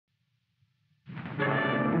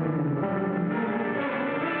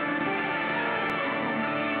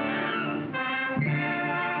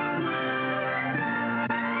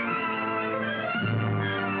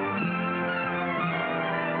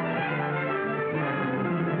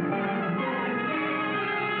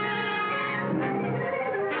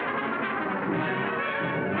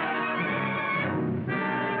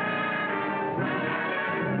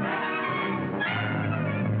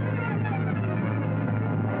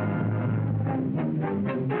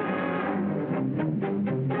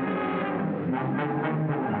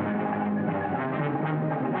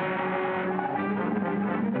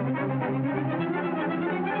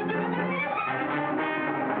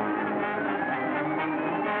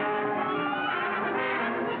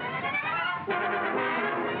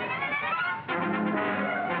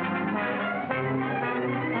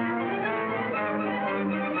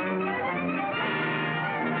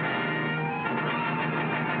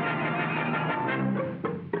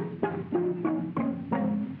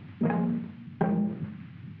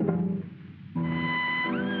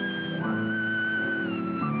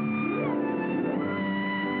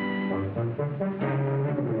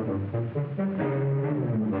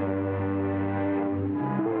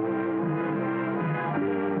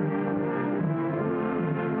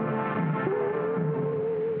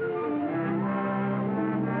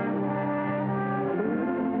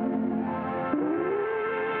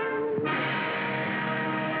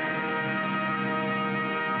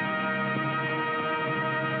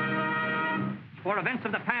For events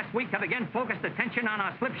of the past week have again focused attention on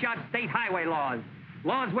our slipshod state highway laws.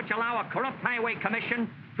 Laws which allow a corrupt highway commission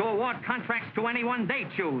to award contracts to anyone they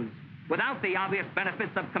choose, without the obvious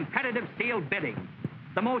benefits of competitive sealed bidding.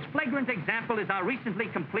 The most flagrant example is our recently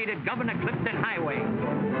completed Governor Clifton Highway.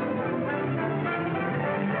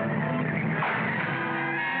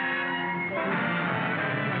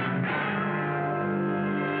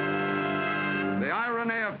 The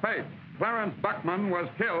irony of fate. Clarence Buckman was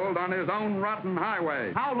killed on his own rotten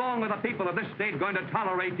highway. How long are the people of this state going to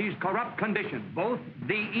tolerate these corrupt conditions? Both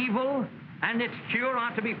the evil and its cure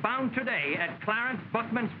are to be found today at Clarence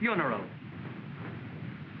Buckman's funeral.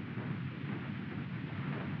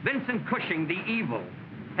 Vincent Cushing, the evil,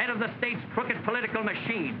 head of the state's crooked political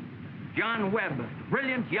machine. John Webb,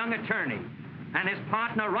 brilliant young attorney, and his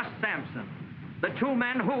partner, Russ Sampson. The two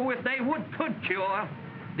men who, if they could cure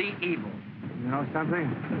the evil. You know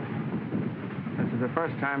something? This is the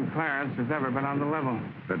first time Clarence has ever been on the level.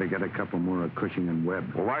 Better get a couple more of Cushing and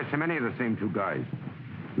Webb. Well, why so many of the same two guys?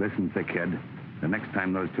 Listen, thickhead. The next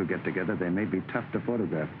time those two get together, they may be tough to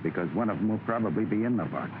photograph, because one of them will probably be in the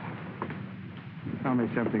box. Tell me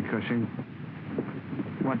something, Cushing.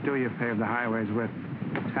 What do you pave the highways with?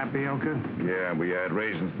 Tapioca? Yeah, we add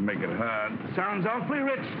raisins to make it hard. Sounds awfully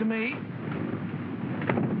rich to me.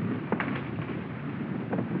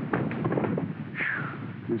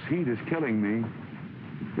 This heat is killing me.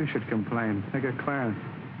 You should complain. Look at Clarence.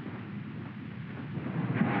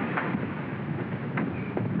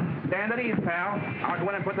 Stand at ease, pal. I'll go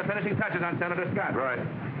in and put the finishing touches on Senator Scott. Right.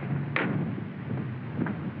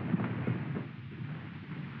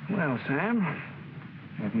 Well, Sam,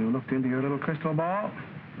 have you looked into your little crystal ball?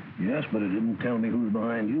 Yes, but it didn't tell me who's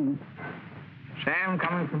behind you. Sam,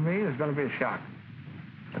 coming from me, is going to be a shock.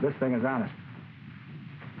 But this thing is honest.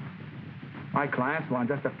 My clients want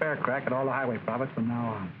just a fair crack at all the highway profits from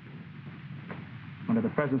now on. Under the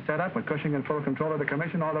present setup, with Cushing in full control of the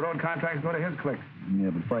commission, all the road contracts go to his cliques. Yeah,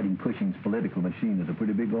 but fighting Cushing's political machine is a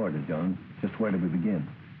pretty big order, John. Just where do we begin?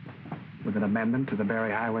 With an amendment to the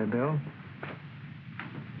Berry Highway Bill.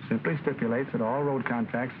 Simply stipulates that all road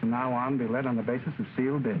contracts from now on be led on the basis of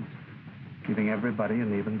sealed bids, giving everybody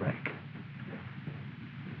an even break.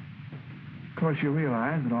 Of course, you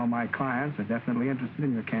realize that all my clients are definitely interested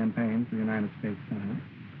in your campaign for the United States Senate.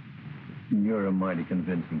 You're a mighty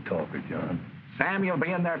convincing talker, John. Sam, you'll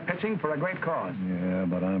be in there pitching for a great cause. Yeah,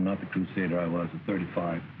 but I'm not the crusader I was at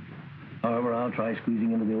 35. However, I'll try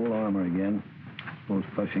squeezing into the old armor again. Suppose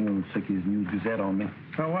Cushing will sick his News Gazette on me.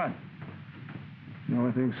 So what? The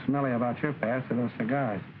only thing smelly about your past are those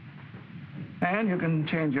cigars. And you can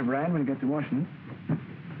change your brand when you get to Washington.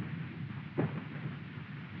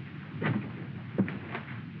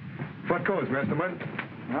 What goes, Westerman?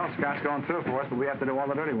 Well, Scott's going through for us, but we have to do all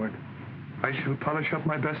the dirty work. I shall polish up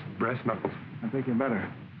my best brass knuckles. I think you better.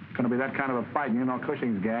 It's going to be that kind of a fight, and you know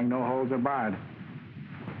Cushing's gang, no holds are barred.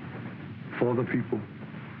 For the people.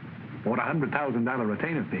 What, a $100,000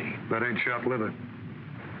 retainer fee? That ain't shop liver.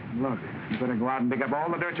 Look, you better go out and dig up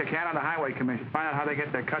all the dirt you can on the Highway Commission. Find out how they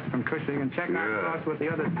get their cuts from Cushing and check out across with the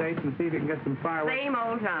other states and see if you can get some fireworks. Same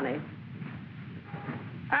old Johnny.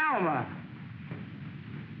 Alma!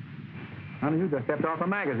 Honey, you just stepped off a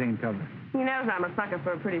magazine cover. He knows I'm a sucker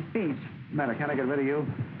for a pretty speech. Matter, can I get rid of you?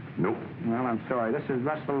 Nope. Well, I'm sorry. This is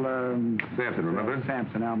Russell, Sampson, remember?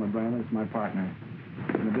 Sampson, Alma Brainer. This is my partner.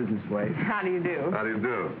 In a business way. How do you do? How do you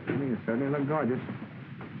do? You certainly look gorgeous.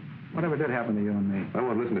 Whatever did happen to you and me? I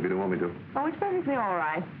won't listen if you don't want me to. Oh, it's perfectly all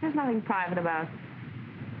right. There's nothing private about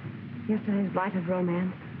yesterday's blighted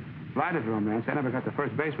romance. Blighted romance. I never got to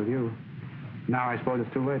first base with you. Now I suppose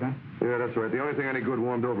it's too late, huh? Yeah, that's right. The only thing any good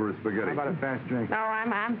warmed over is spaghetti. How about a fast drink? No,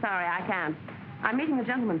 I'm sorry, I can't. I'm meeting a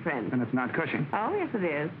gentleman friend. And it's not Cushing. Oh, yes, it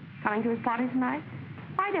is. Coming to his party tonight?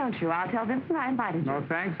 Why don't you? I'll tell Vincent I invited you. No,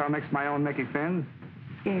 thanks. I'll mix my own Mickey Fins.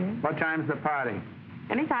 Scared? What time's the party?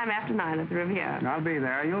 Anytime after 9 at the Riviera. I'll be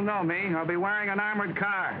there. You'll know me. I'll be wearing an armored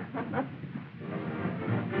car.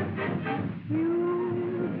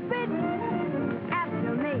 You've been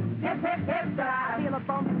after me. Hip, hip, hip, I feel a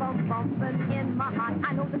bump, bump, bumping in my heart.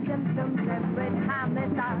 I know the symptoms every time they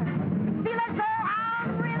start. Feel as though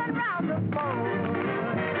I'm reeling round the board.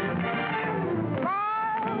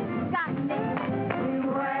 Love's got me.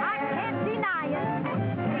 I can't deny it.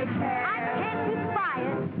 I can't defy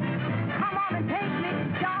it. Come on and take me,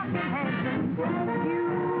 dark and handsome.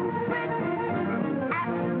 You've been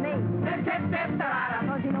after me. Hip, hip, hip,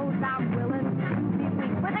 cause he knows I'm willing to be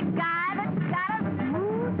weak with a guy that's got a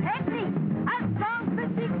smooth technique, a strong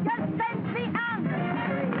physique that sends me on the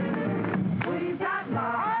street. We've got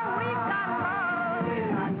love. Oh, we've got love.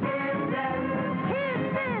 We've got kisses.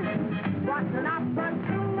 Kisses. What's an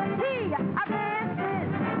opportunity? A business.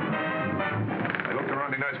 Hey, look, there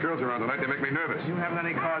aren't any nice girls around tonight. They make me nervous. You haven't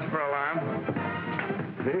any cause for alarm?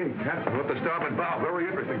 Hey, Captain, what the starboard bow. Very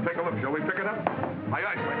interesting. Take a look. Shall we pick it up? Aye,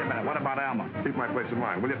 aye. Wait a minute. What about Alma? Keep my place in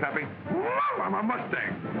line, will you, Pappy? Whoa, I'm a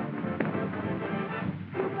Mustang.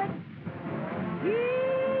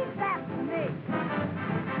 He's after me.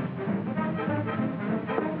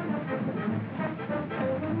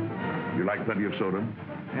 You like plenty of soda?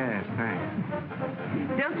 Yes, thanks.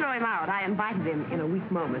 Don't throw him out. I invited him in a weak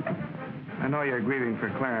moment. I know you're grieving for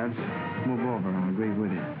Clarence. Move over. I'll grieve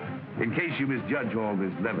with you. In case you misjudge all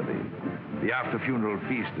this levity, the after-funeral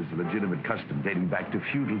feast is a legitimate custom dating back to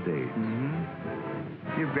feudal days.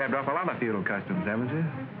 Mm-hmm. You've grabbed off a lot of feudal customs, haven't you?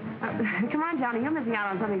 Come on, Johnny. You're missing out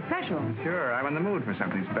on something special. Sure, I'm in the mood for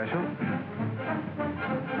something special.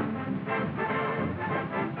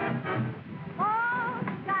 Oh,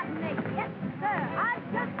 got me. Yes, sir. I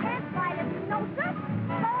just can't fight it. No, sir.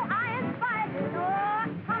 So I invited. Oh,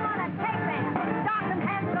 come on and take me. Dark and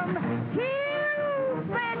handsome. You've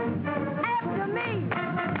been after me.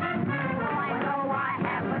 Oh, I know I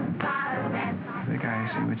haven't got a chance. I think I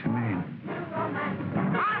see what you mean.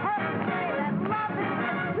 I hope to say that love is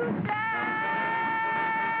to stay.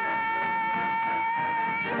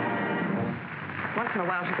 Once in a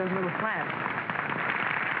while, she goes a little flat.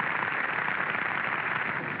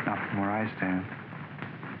 Not from where I stand.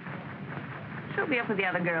 She'll be up with the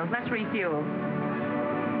other girls. Let's refuel.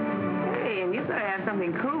 Hey, and you better have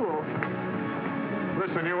something cool.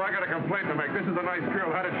 Listen, you, I got a complaint to make. This is a nice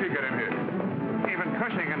girl. How did she get in here? Even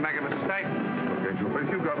Cushing can make a mistake. Okay, Jupiter,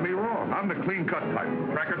 you got me wrong. I'm the clean-cut type.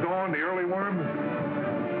 Cracker Dawn, the early worm.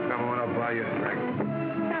 Come on, I'll buy you a drink.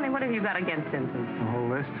 Johnny, what have you got against Simpson? The whole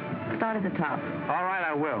list? Start at the top. All right,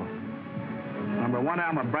 I will. Number 1,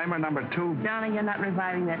 Alma Bramer. Number 2... Johnny, you're not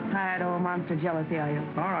reviving that tired old monster jealousy, are you?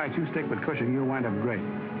 All right, you stick with Cushing. You'll wind up great.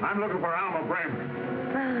 I'm looking for Alma Bramer.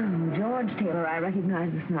 Oh, George Taylor, I recognize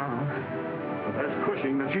the snarl. But there's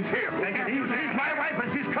Cushing, and she's here. Take it easy. She's my wife,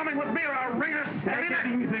 and she's coming with me, or I'll ring her. Take it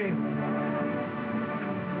easy.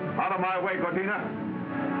 Out of my way, Gordina.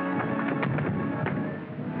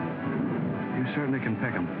 You certainly can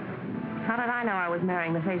pick 'em. How did I know I was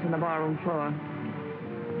marrying the face on the barroom floor?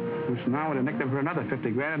 Which now would have nicked him for another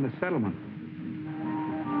 50 grand in the settlement.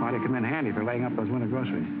 Might have come in handy for laying up those winter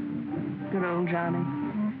groceries. Good old Johnny.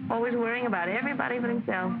 Always worrying about everybody but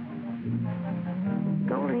himself.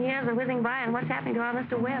 Golden years are whizzing by, and what's happening to our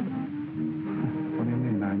Mr. Webb? What do you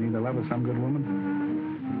mean? I need the love of some good woman?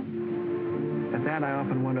 At that, I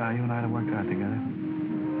often wonder how you and I have worked out together.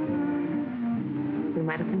 We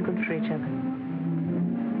might have been good for each other.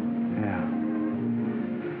 Yeah.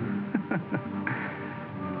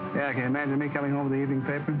 Yeah, can you imagine me coming home with the evening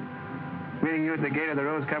paper? Meeting you at the gate of the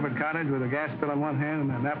rose-covered cottage with a gas bill in one hand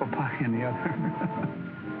and an apple pie in the other.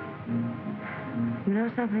 You know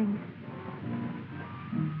something?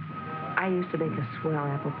 I used to make a swell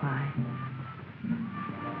apple pie.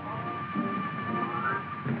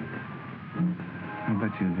 I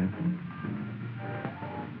bet you did.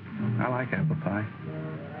 I like apple pie.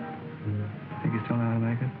 Think you still know how to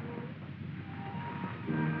make it?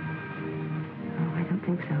 Oh, I don't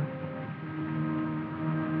think so.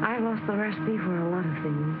 I lost the recipe for a lot of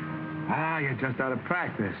things. Ah, you're just out of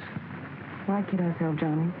practice. Why kid ourselves,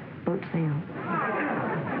 Johnny? Boat sail.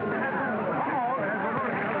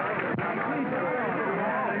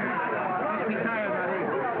 Must be tired already.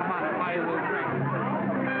 Come on, I'll buy you a little drink.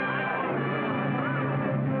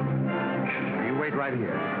 You wait right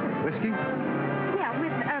here. Whiskey? Yeah,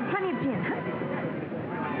 with plenty of gin.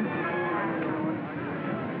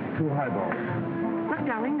 2 highballs. Look,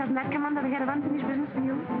 darling. Doesn't that come under the head of unfinished business for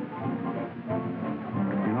you?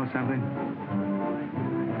 You know something?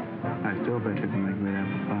 I still bet you can make great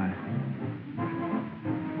apple pie.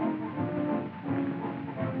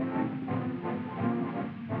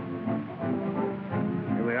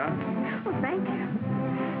 Here we are. Oh, thank you.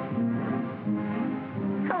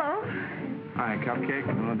 Hello. Hi, Cupcake.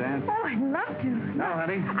 You want to dance? Oh, I'd love to. No,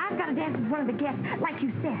 honey. I've got to dance with one of the guests, like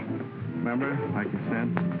you said. Remember, like you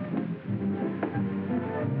said?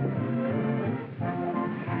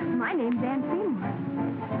 My name's Ann Seymour.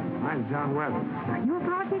 Mine's John Webb. Are you a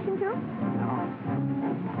politician, too?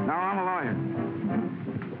 No, I'm a lawyer.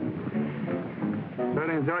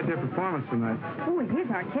 Certainly enjoyed your performance tonight. Oh, it is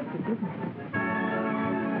artistic, isn't it?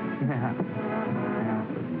 Yeah.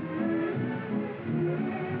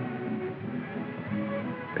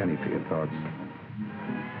 Penny for your thoughts.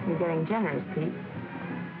 You're getting generous, Pete.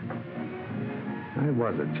 I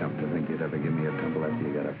was a chump to think you'd ever give me a tumble after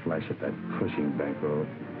you got a flash at that Cushing bankroll.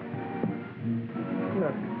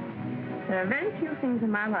 Look, there are very few things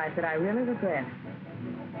in my life that I really regret.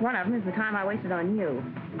 One of them is the time I wasted on you.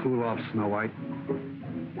 Cool off, Snow White.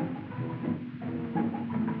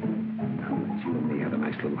 Now that you and me had a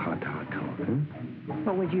nice little heart-to-heart talk, huh?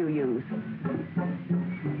 What would you use?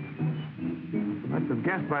 Must have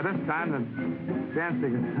guessed by this time that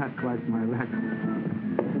dancing is not quite my record.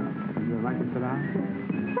 Would you like to sit down?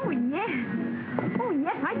 Oh, yes. Oh,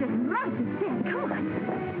 yes, I just love to sit. Come on.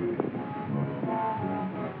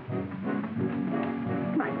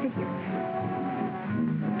 Come on, sit here.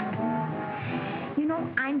 You know,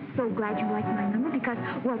 I'm so glad you liked my number because,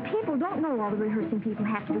 well, people don't know all the rehearsing people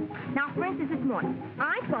have to do. Now, for instance, this morning,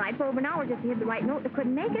 I tried for over an hour just to hit the right note and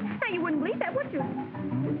couldn't make it. Now, you wouldn't believe that, would you?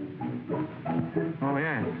 Oh,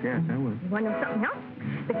 yes, I would. You want to know something else?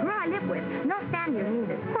 The girl I live with, no Sandy or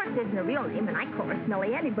neither. Of course, it isn't a real name, and I call her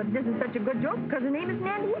Smelly Eddie, but it isn't such a good joke because her name isn't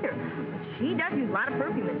Andy either. But she does use a lot of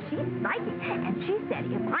perfume, and she's psychic. And she said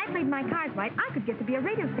if I played my cards right, I could get to be a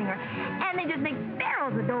radio singer. And they just make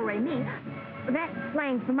barrels of do-re-mi. That's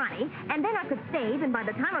slang for money. And then I could save, and by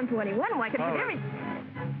the time I'm 21, I could get everything.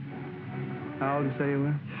 How old did you say you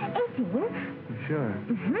were? 18. Sure.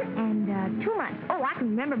 And 2 months. Oh, I can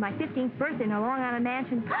remember my 15th birthday in a Long Island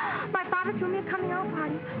mansion. My father threw me a coming-out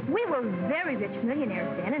party. We were very rich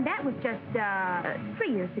millionaires then, and that was just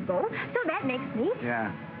 3 years ago. So that makes me...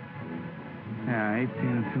 Yeah, 18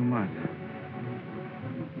 and 2 months.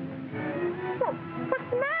 Well, what's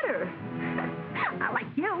the matter? I like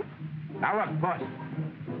you. Now look, boss.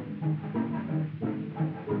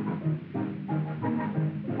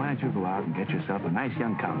 Why don't you go out and get yourself a nice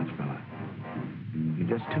young college fella?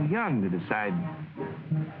 You're just too young to decide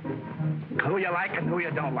who you like and who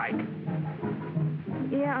you don't like.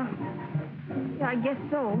 Yeah, I guess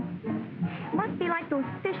so. Must be like those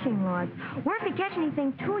fishing rods. Where if you catch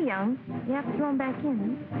anything too young, you have to throw them back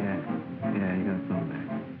in. Yeah, you gotta throw them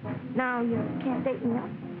back. Now you can't date me up.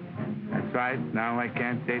 That's right. Now I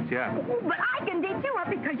can't date you up. Oh, but I can date you up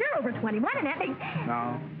because you're over 21 and that makes...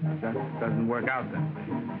 No, that doesn't work out that way.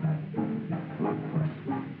 Look, boss.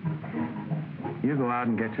 You go out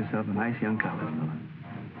and get yourself a nice young college fella.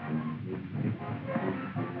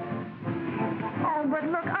 Oh, but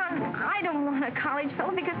look, I don't want a college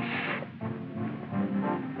fellow because...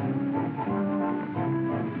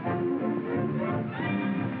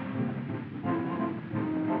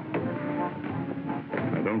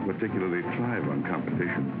 I don't particularly thrive on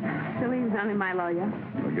competition. Silly's only my lawyer.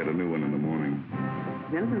 I'll get a new one in the morning.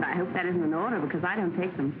 Vincent, I hope that isn't an order because I don't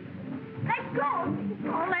take them. Let go!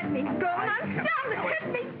 Oh, let me go. Now, stop it! Let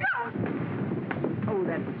me go! Oh,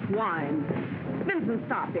 that swine. Vincent,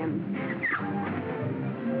 stop him.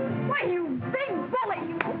 Why, you big bully,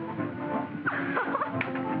 you...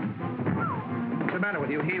 What's the matter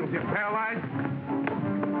with you, heels? You're paralyzed?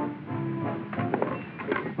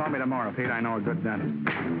 Call me tomorrow, Pete. I know a good dentist.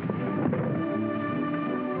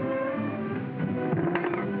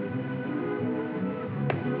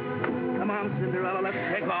 Come on, Cinderella. Let's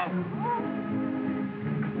take off.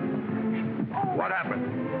 What happened?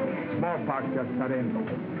 Smallpox just cut in.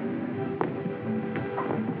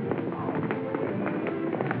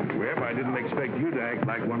 Webb, I didn't expect you to act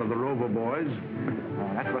like one of the Rover boys.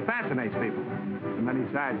 That's what fascinates people. There are many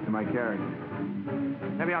sides to my character.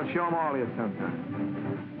 Maybe I'll show them all to you sometime.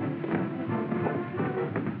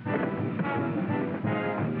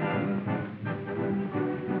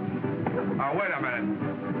 Now, wait a minute.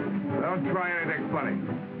 Don't try anything funny.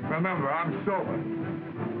 Remember, I'm sober.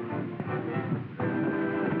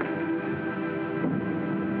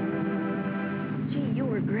 Gee, you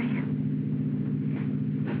were grand.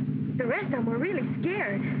 The rest of them were really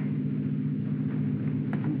scared.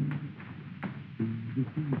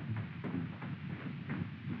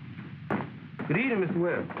 Good evening, Mr.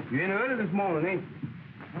 Webb. You in early this morning, ain't you?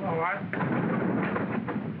 All right.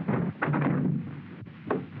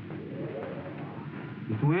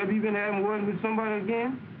 Mr. Webb, you been having words with somebody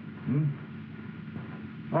again?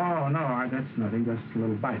 Oh, no, that's nothing. Just a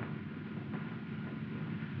little bite.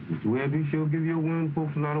 Mr. Webb, you sure give your women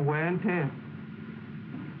folks a lot of wear and tear.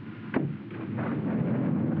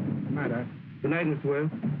 Good night, Art. Good night, Mr. Webb.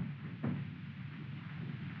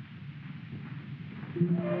 Gee,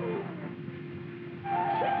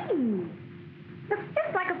 looks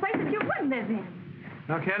just like a place that you would live in.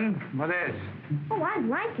 No kidding? What is? Oh, I'd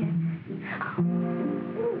like it.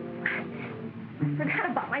 Oh, I forgot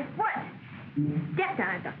about my foot. Stepped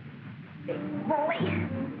on it, the big bully.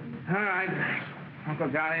 All right. Uncle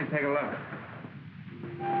Johnny, take a look.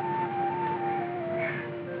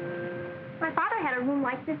 My father had a room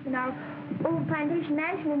like this in our old plantation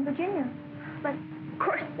mansion in Virginia. But, of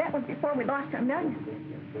course, that was before we lost our millions.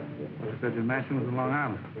 You said your mansion was in Long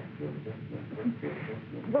Island.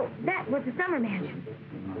 Well, that was the summer mansion.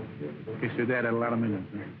 Guess your dad had a lot of millions.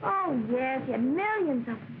 Oh, yes, he had millions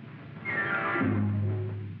of them.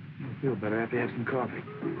 You feel better after you have some coffee.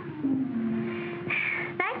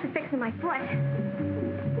 Thanks for fixing my foot.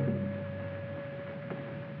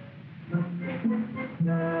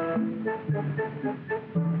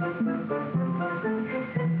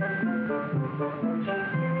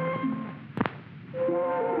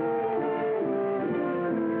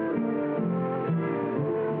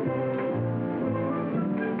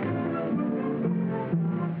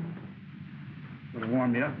 Would have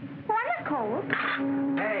warmed you up. Oh, I'm not cold.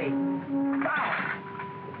 Hey.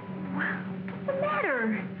 What's the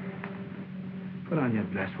matter? Put on your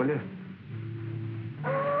dress, will you?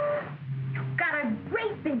 Oh, you've got a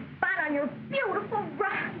great big spot on your beautiful bra.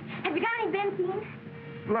 Have you got any benzene?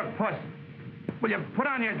 Look, Puss, will you put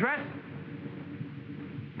on your dress?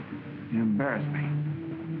 You embarrass me.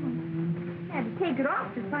 I had to take it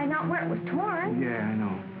off to find out where it was torn. Yeah, I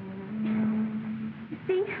know. You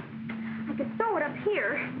see, I could sew it up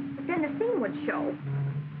here, but then the seam would show.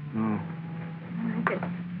 Oh. I could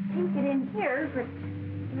take it in here, but,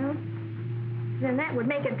 you know, then that would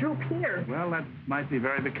make it droop here. Well, that might be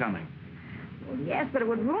very becoming. Well, yes, but it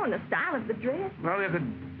would ruin the style of the dress. Well, you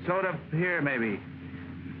could sew it up here, maybe.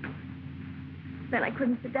 Then I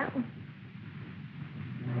couldn't sit down.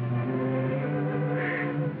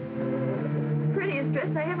 Prettiest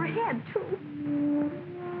dress I ever had, too.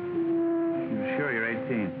 You sure you're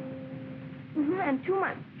 18? And 2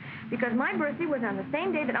 months. Because my birthday was on the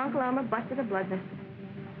same day that Uncle Elmer busted a blood vessel.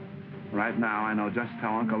 Right now, I know just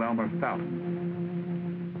how Uncle Elmer felt.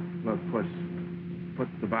 Look, Puss, put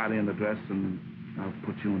the body in the dress, and I'll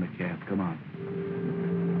put you in the cab. Come on.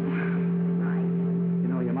 You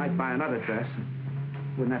know, you might buy another dress.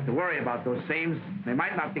 Wouldn't have to worry about those seams. They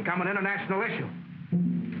might not become an international issue.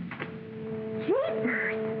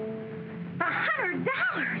 Jeepers!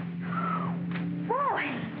 $100! Boy,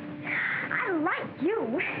 I like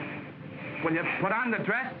you. Will you put on the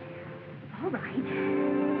dress? All right.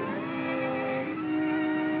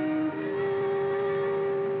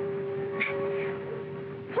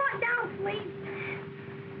 Pull it down, please.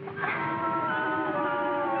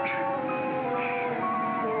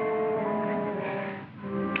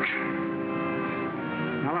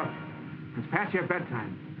 Now, look, it's past your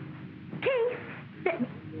bedtime. Keith, sit me.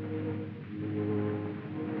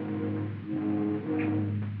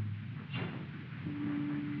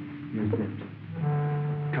 You're zipped.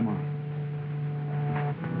 Come on.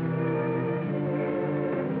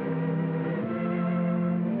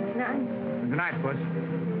 None. Good night, Puss.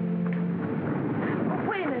 Oh,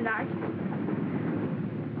 wait a minute, Art.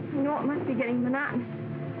 You know, it must be getting monotonous.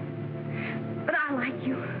 But I like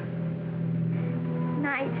you.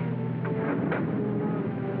 Night.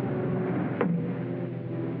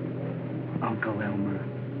 Uncle Elmer.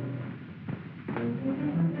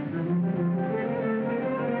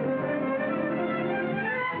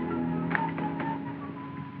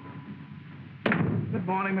 Good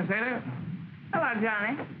morning, Miss Ada. Hello,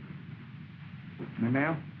 Johnny. Any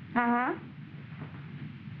mail? Uh-huh.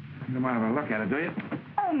 You don't mind if I look at it, do you?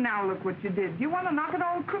 Oh, now look what you did. You want to knock it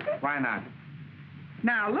all crooked? Why not?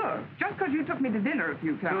 Now, look, just because you took me to dinner a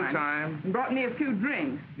few times. 2 times. And brought me a few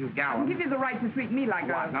drinks. You I'll gallant. give you the right to treat me like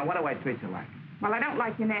What? a... Now, what do I treat you like? Well, I don't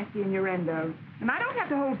like you nasty innuendos. And I don't have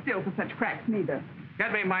to hold still for such cracks, neither.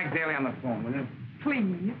 Get me Mike Daly on the phone, will you?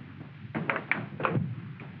 Please.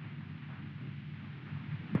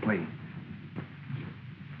 Please.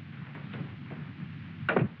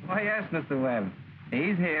 Oh, yes, Mr. Webb.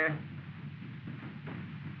 He's here.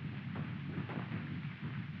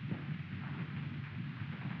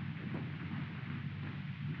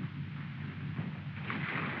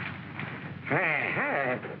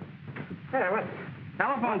 Hey, what?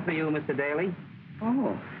 Telephone for you, Mr. Daly.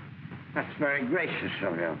 Oh, that's very gracious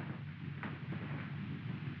of you.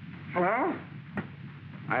 Hello?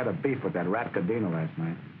 I had a beef with that rat Cadena last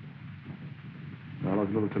night. All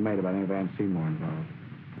those little tomato about any Van Seymour involved.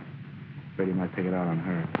 Afraid he might take it out on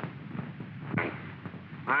her.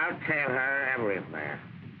 I'll tell her everything.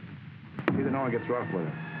 See that no one gets rough with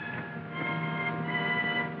her.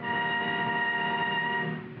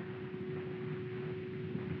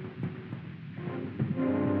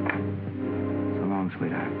 So long,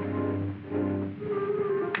 sweetheart.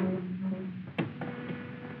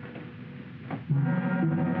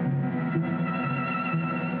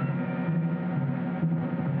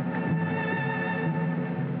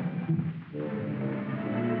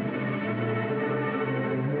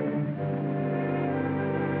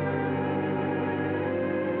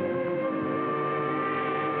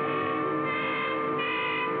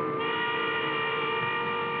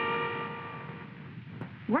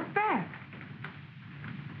 What's that?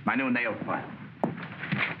 My new nail file.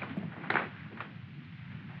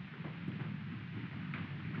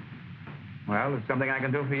 Well, is something I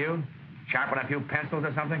can do for you? Sharpen a few pencils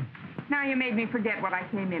or something? Now you made me forget what I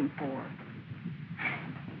came in for.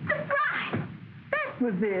 Surprise! That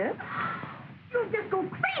was it. You'll just go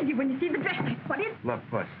crazy when you see the dress. What is? Look,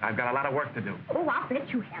 Puss, I've got a lot of work to do. Oh, I'll bet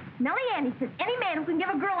you have. Nellie Annie says any man who can give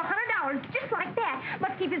a girl $100 just like that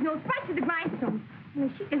must keep his nose right to the grindstone. Only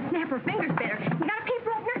she can snap her fingers better. You got a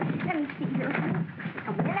paper opener? Let me see here.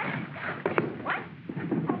 A minute. What?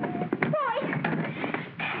 Boy!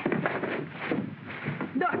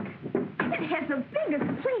 Look, it has the biggest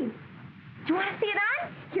sleeve. Do you want to see it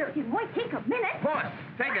on? Here, it won't take a minute. Puss,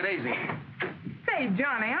 take it easy. Say,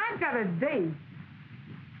 Johnny, I've got a date.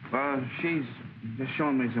 Well, she's just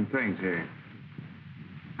showing me some things here.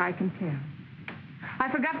 I can tell. I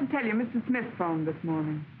forgot to tell you, Mr. Smith phoned this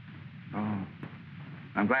morning. Oh.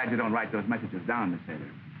 I'm glad you don't write those messages down, Miss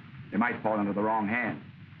Taylor. They might fall into the wrong hands.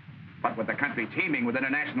 But with the country teeming with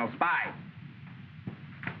international spies.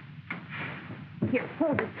 Here,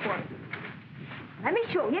 hold this for me. Let me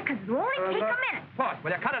show you, because it'll only take a minute. Puss,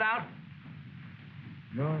 will you cut it out?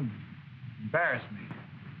 You embarrass me.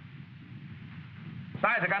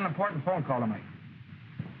 Besides, I got an important phone call to make.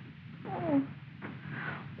 Oh.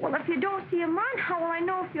 Well, if you don't see him on, how will I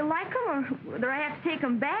know if you like him, or whether I have to take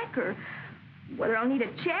him back, or whether I'll need a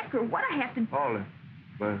check, or what I have to... Hold it.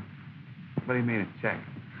 But what do you mean a check?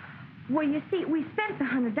 Well, you see, we spent the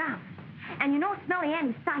 $100. And you know it's Nellie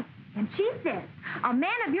Annie's psyche. And she says a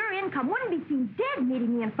man of your income wouldn't be seen dead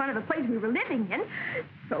meeting me in front of the place we were living in.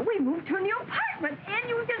 So we moved to a new apartment, and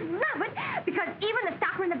you just love it, because even the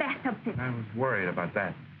stopper in the bathtub fits. I was worried about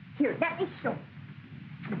that. Here, let me show.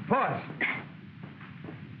 Puss!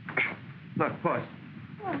 Look, Puss,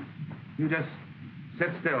 you just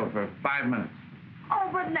sit still for 5 minutes. Oh,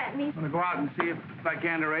 but let me. I'm going to go out and see if I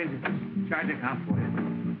can arrange a charge account for you.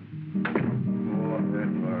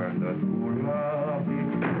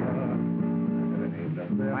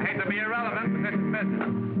 I hate to be irrelevant, but this is business.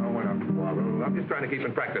 Oh, well, I'm just trying to keep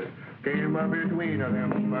in practice. Came up between them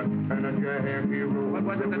and a happy road. What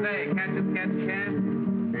was it today? Catch it, catch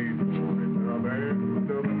can?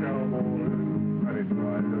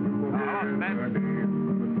 Hello, Smith.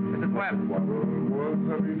 This is Webb.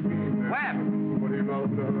 Webb!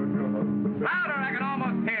 Louder, I can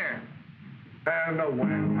almost hear. And the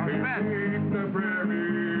wind beneath the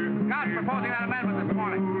prairie. Scott's proposing that amendment this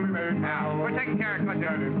morning. Now, we're taking care of it, Cost you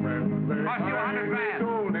 $100 grand.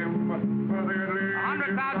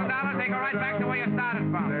 $100,000, they go right back to where you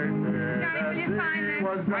started from. Johnny, will you sign this?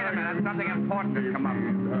 Wait a minute, something important has come up.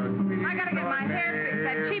 I gotta get my hair fixed.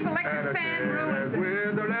 That cheap electric fan ruins it.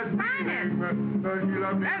 Sign it. $10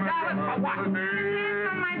 for what? Hands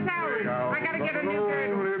on my salary. I gotta get a new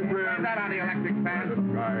girdle. Where's that on the electric fan?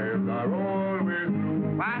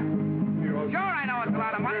 What? Sure, I know it's a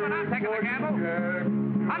lot of money, but I'm taking the gamble.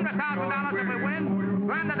 $100,000 if we win.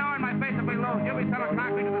 Slam the door in my face if we lose. You'll be selling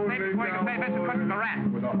concrete to the state before you can pay Vincent Cook the rest.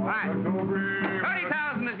 All right.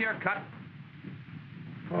 30,000 is your cut.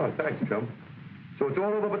 Oh, thanks, chum. So it's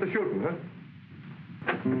all over but the shooting, huh?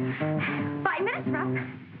 5 minutes, Russ.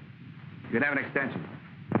 You can have an extension.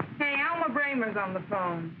 Hey, Alma Bramer's on the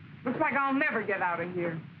phone. Looks like I'll never get out of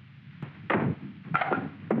here.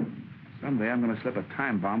 Someday I'm going to slip a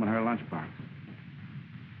time bomb in her lunchbox.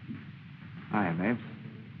 Hiya, Mabes.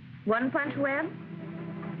 One punch, Webb?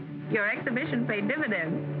 Your exhibition paid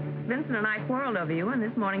dividends. Vincent and I quarreled over you, and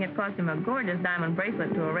this morning it cost him a gorgeous diamond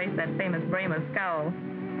bracelet to erase that famous Bramer scowl.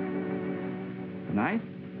 Tonight?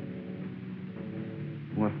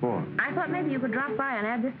 What for? I thought maybe you could drop by and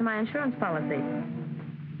add this to my insurance policy.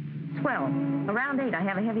 Swell. Around 8, I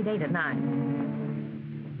have a heavy date at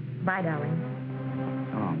 9. Bye, darling.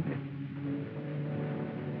 Oh,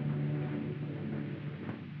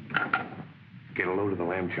 Get a load of the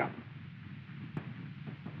lamb chop.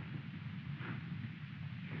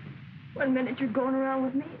 One minute you're going around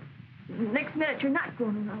with me. Next minute you're not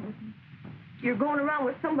going around with me. You're going around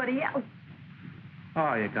with somebody else.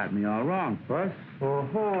 Oh, you got me all wrong, Puss.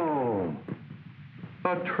 Oh-ho.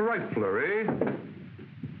 A trifler, eh?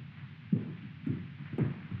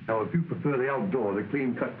 Now, if you prefer the outdoor, the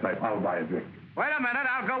clean-cut type, I'll buy a drink. Wait a minute,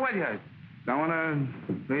 I'll go with you. I want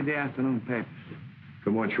to read the afternoon papers.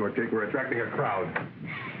 Come on, Shortcake, we're attracting a crowd.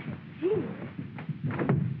 Gee.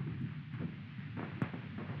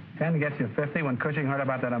 10 gets you 50. When Cushing heard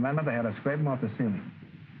about that amendment, they had to scrape him off the ceiling.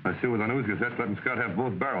 I see with the News Gazette letting Scott have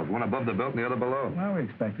both barrels, one above the belt and the other below. Well, we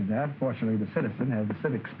expected that. Fortunately, the Citizen has the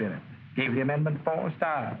civic spirit. Gave the amendment 4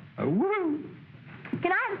 stars. Woo!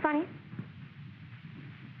 Can I have a funny?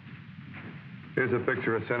 Here's a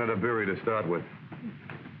picture of Senator Beery to start with.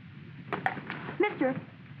 Mister,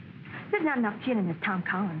 there's not enough gin in this Tom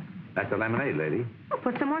Collins. That's the lemonade, lady. Well,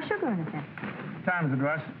 put some more sugar in it then. Time is it,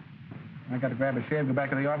 Russ? I got to grab a shave, go back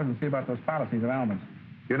to the office, and see about those policies of almonds.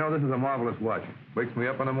 You know, this is a marvelous watch. Wakes me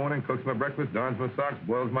up in the morning, cooks my breakfast, darns my socks,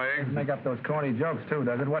 boils my eggs. Make up those corny jokes, too,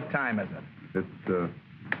 does it? What time is it? It's,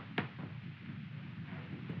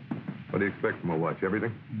 what do you expect from a watch?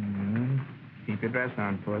 Everything? Mm-hmm. Keep your dress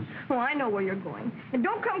on, Puss. Oh, I know where you're going. And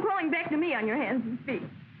don't come crawling back to me on your hands and feet.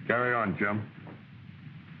 Carry on, chum.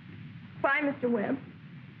 Bye, Mr. Webb.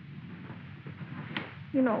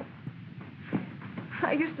 You know,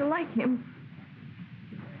 I used to like him.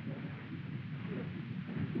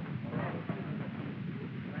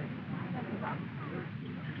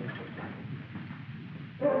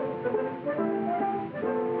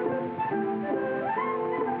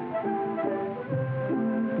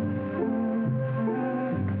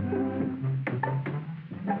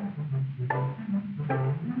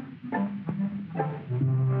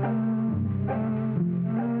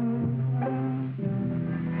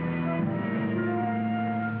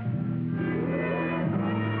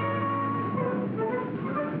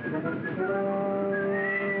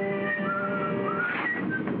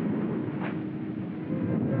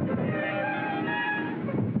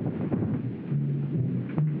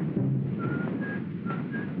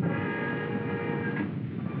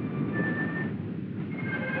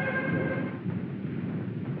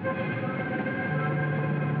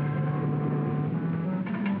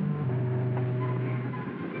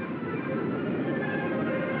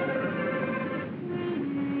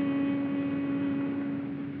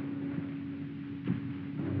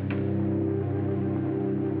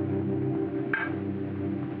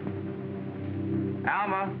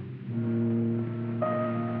 Alma.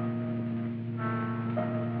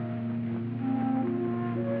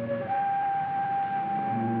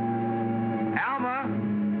 Alma.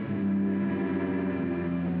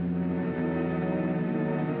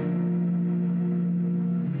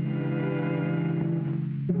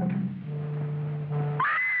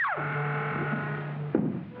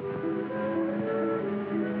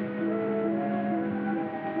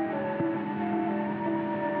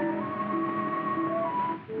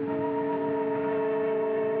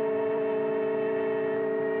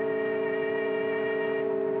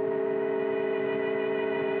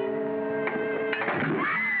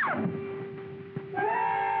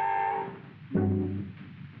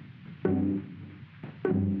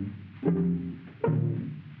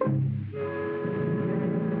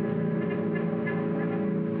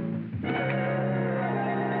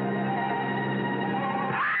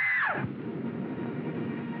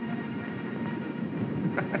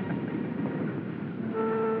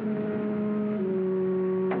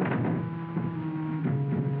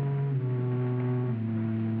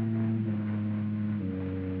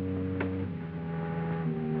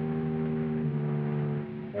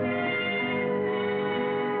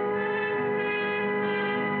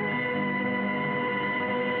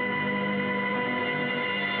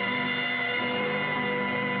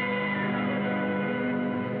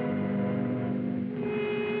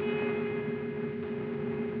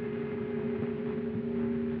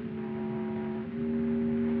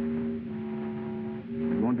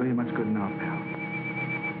 Do you much good now, pal.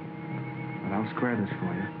 But I'll square this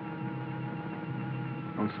for you.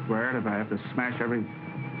 I'll square it if I have to smash every...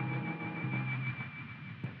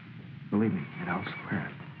 Believe me, kid, I'll square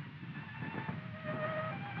it.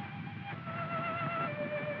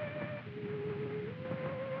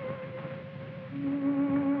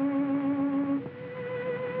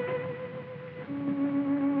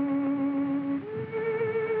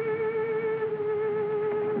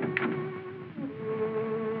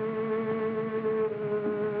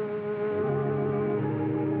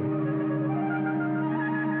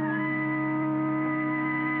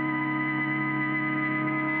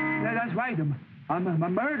 on a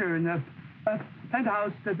murder in the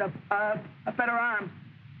penthouse at the Fetter Arms.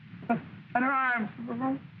 Fetter Arms.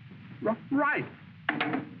 Right.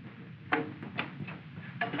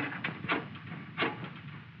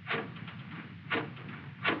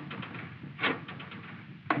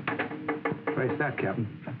 Where's that, Captain?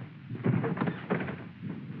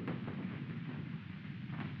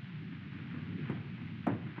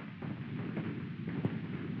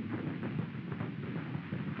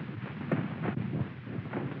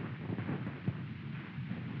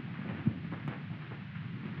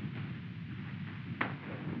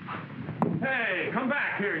 Hey, come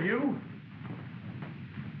back here, you.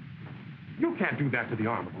 You can't do that to the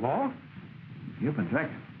arm of the law. You've been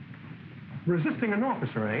drinking. Resisting an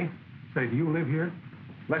officer, eh? Say, do you live here?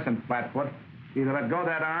 Listen, Flatfoot. Either let go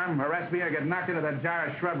that arm, arrest me, or get knocked into that jar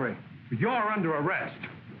of shrubbery. You're under arrest.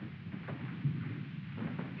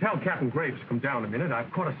 Tell Captain Graves to come down a minute.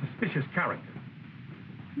 I've caught a suspicious character.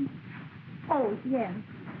 Oh, yes.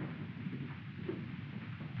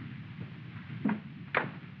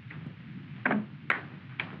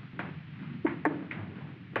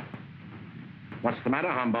 What's the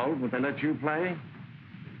matter, Humboldt? Would they let you play?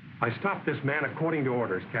 I stopped this man according to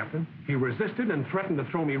orders, Captain. He resisted and threatened to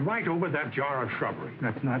throw me right over that jar of shrubbery.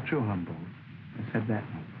 That's not true, Humboldt. I said that.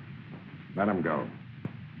 Let him go.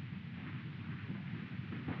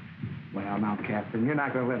 Well, now, Captain, you're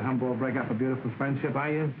not going to let Humboldt break up a beautiful friendship,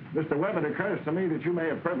 are you? Mr. Webb, it occurs to me that you may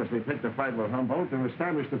have purposely picked a fight with Humboldt to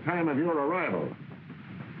establish the time of your arrival.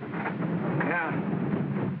 Yeah.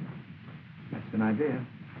 That's an idea.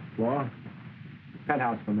 War?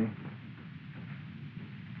 Penthouse for me.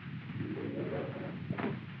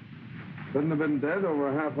 Couldn't have been dead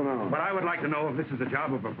over half an hour. But I would like to know if this is the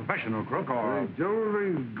job of a professional crook or... The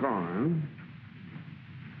jewelry's gone.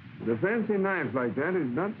 The fancy knives like that is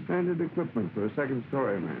not standard equipment for a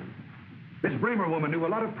second-story man. This Bramer woman knew a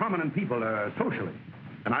lot of prominent people socially.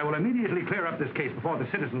 And I will immediately clear up this case before the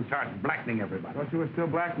citizens start blackening everybody. Thought you were still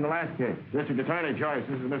black in the last case. District Attorney Joyce,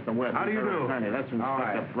 this is Mr. Webb. How do you do? Attorney, that's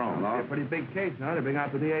Inspector Throne. It's a pretty big case, huh? To bring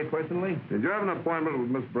out the DA personally. Did you have an appointment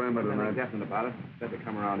with Miss Bramer I'm tonight? definite about it. Said to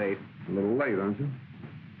come around 8. A little late, aren't you?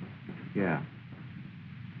 Yeah.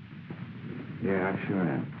 Yeah, I sure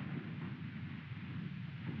am.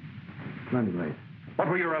 Plenty late. What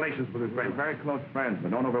were your relations with this We're Bramer? very close friends, but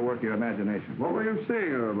don't overwork your imagination. What were you seeing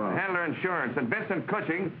her about? Handler Insurance, and Vincent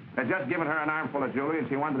Cushing had just given her an armful of jewelry, and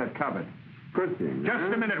she wanted it covered. Cushing.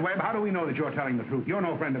 Just a minute, Webb. How do we know that you're telling the truth? You're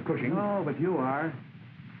no friend of Cushing. No, but you are.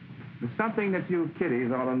 There's something that you kiddies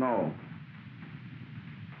ought to know.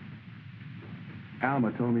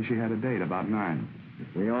 Alma told me she had a date about 9.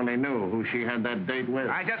 If we only knew who she had that date with.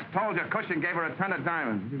 I just told you Cushing gave her a ton of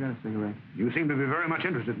diamonds. Have you got a cigarette? You seem to be very much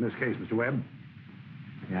interested in this case, Mr. Webb.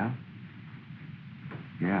 Yeah?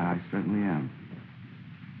 Yeah, I certainly am.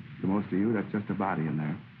 To most of you, that's just a body in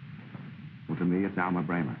there. Well, to me, it's Alma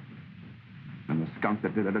Bramer. And the skunk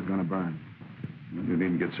that did it is going to burn. You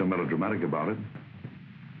needn't get so melodramatic about it.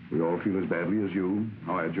 We all feel as badly as you.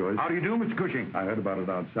 How are you, Joyce? How do you do, Mr. Cushing? I heard about it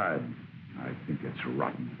outside. I think it's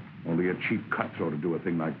rotten. Only a cheap cutthroat to do a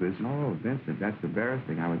thing like this. Oh, Vincent, that's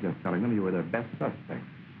embarrassing. I was just telling them you were their best suspect.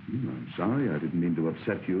 I'm sorry. I didn't mean to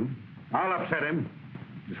upset you. I'll upset him.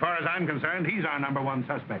 As far as I'm concerned, he's our #1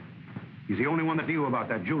 suspect. He's the only one that knew about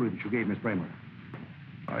that jewelry that you gave Miss Bramer.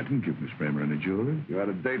 I didn't give Miss Bramer any jewelry. You had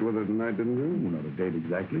a date with her tonight, didn't you? Not a date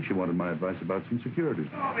exactly. She wanted my advice about some securities.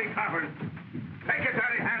 Oh, be covered. Take your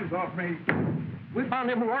dirty hands off me. We found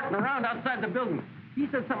him walking around outside the building. He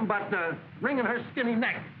said something about wringing her skinny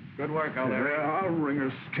neck. Good work, O'Leary. Yeah, I'll wring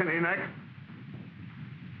her skinny neck.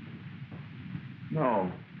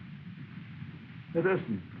 No. It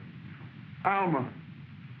isn't. Alma.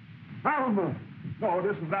 Alma. No, it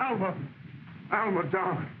isn't Alma. Alma,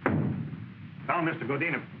 down. Found Mr.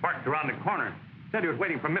 Godina parked around the corner. Said he was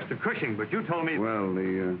waiting for Mr. Cushing, but you told me... Well,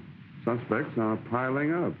 the suspects are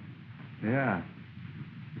piling up. Yeah.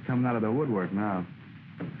 You're coming out of the woodwork now.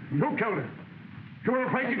 You killed her. You were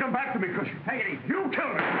afraid to come back to me, Cushing. Take it easy. You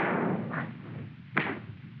killed her.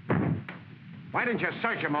 Why didn't you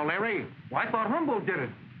search him, O'Leary? Well, I thought Humboldt did it.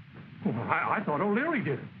 Oh, I thought O'Leary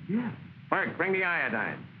did it. Yeah. Burke, bring the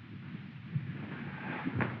iodine.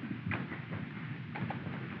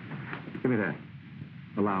 Give me that.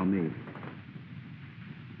 Allow me.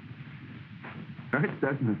 Hurts,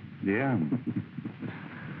 doesn't it? Yeah.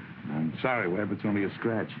 I'm sorry, Webb. It's only a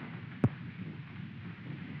scratch.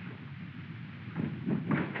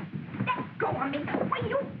 Let go of me. Wait,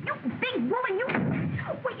 you big woman, you.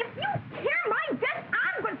 Wait, if you tear my vest,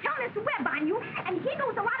 I'm going to tell Mr. Webb on you, and he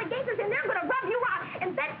knows a lot of gangsters, and they're going to rub you out.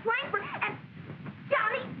 And Ben Frankfurt and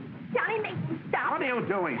Johnny, make me stop. What are you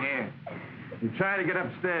doing here? You try to get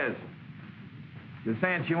upstairs. You're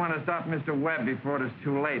saying she want to stop Mr. Webb before it is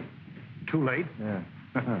too late. Too late? Yeah.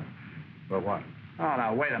 For what? Oh,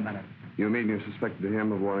 now, wait a minute. You mean you suspected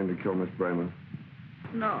him of wanting to kill Miss Bramer?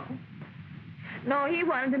 No. No, he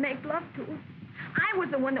wanted to make love to her. I was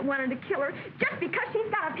the one that wanted to kill her just because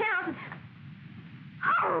she's got a penthouse.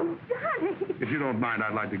 Oh, Johnny. If you don't mind,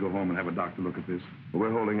 I'd like to go home and have a doctor look at this.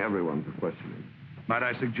 We're holding everyone for questioning. Might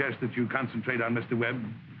I suggest that you concentrate on Mr. Webb?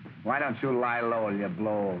 Why don't you lie low and you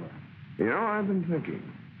blow over? You know, I've been thinking.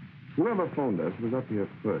 Whoever phoned us was up here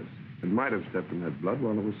first. It might have stepped in that blood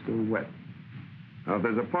while it was still wet. Now, if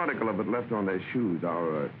there's a particle of it left on their shoes,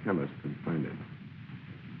 our chemist can find it.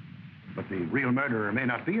 But the real murderer may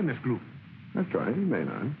not be in this group. That's right, he may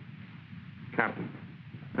not. Captain,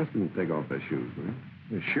 ask them to take off their shoes, will you?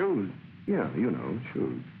 His shoes? Yeah, you know,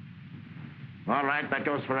 shoes. All right, that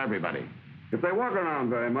goes for everybody. If they walk around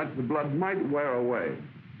very much, the blood might wear away.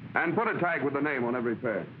 And put a tag with the name on every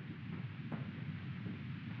pair.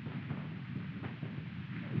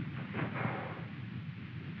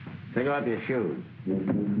 Take off your shoes.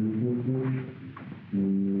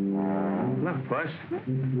 Look, Puss.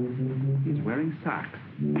 He's wearing socks.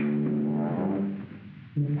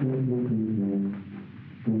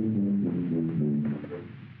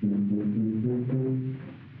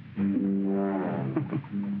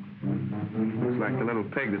 Looks like the little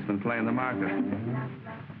pig that's been playing the marker.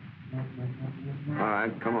 All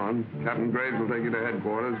right, come on. Captain Graves will take you to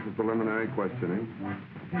headquarters for preliminary questioning.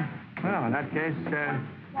 Well, in that case,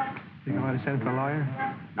 you want to send for a lawyer?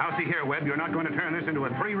 Now, see here, Webb, you're not going to turn this into a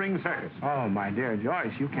three-ring circus. Oh, my dear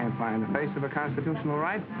Joyce, you can't find the face of a constitutional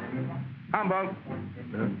right. Humboldt,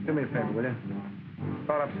 do me a favor, will you?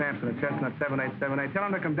 Call up Sampson at Chestnut 7878. Tell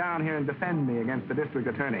him to come down here and defend me against the district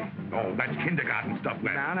attorney. Oh, that's kindergarten stuff,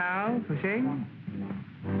 Webb. Now, Cushing.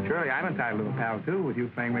 Surely I'm entitled to a pal, too, with you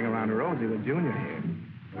playing ring around a rosy with Junior here.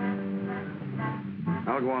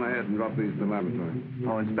 I'll go on ahead and drop these in the laboratory.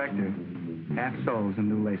 Oh, Inspector, half soles and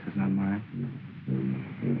new laces on mine.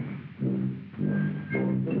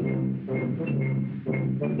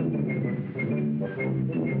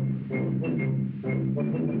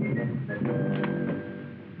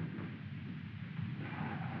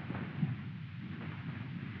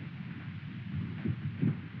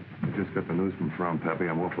 I just got the news from Frown Pappy.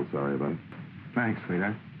 I'm awful sorry about it. Thanks,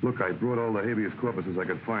 sweetheart. Look, I brought all the habeas corpuses I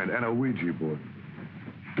could find and a Ouija board.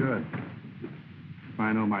 Good. If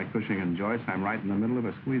I know my Cushing and Joyce, I'm right in the middle of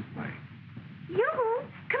a squeeze play. Yoo-hoo!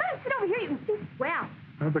 Come on, sit over here. You can see swell.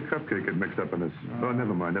 How'd the cupcake get mixed up in this? Oh,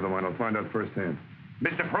 never mind. I'll find out firsthand.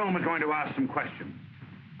 Mr. Frome is going to ask some questions.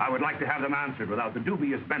 I would like to have them answered without the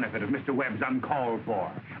dubious benefit of Mr. Webb's uncalled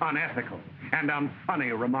for, unethical, and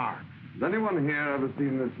unfunny remarks. Has anyone here ever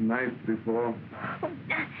seen this knife before?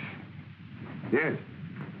 Yes.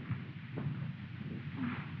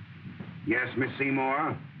 Yes, Miss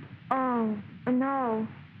Seymour? Oh, no.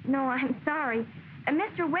 No, I'm sorry.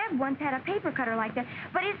 Mr. Webb once had a paper cutter like that,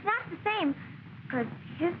 but it's not the same, because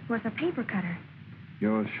his was a paper cutter.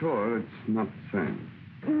 You're sure it's not the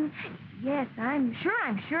same? Yes, I'm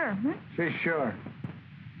sure. She's sure.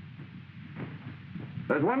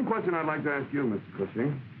 There's one question I'd like to ask you, Mr.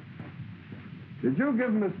 Cushing. Did you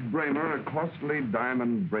give Miss Bramer a costly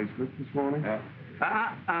diamond bracelet this morning?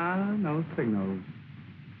 No signals.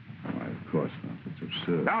 Why, of course not. It's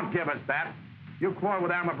absurd. Don't give us that. You quarreled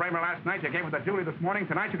with Alma Bramer last night. You gave her to Julie this morning.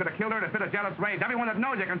 Tonight you could have killed her in a fit of jealous rage. Everyone that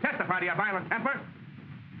knows you can testify to your violent temper.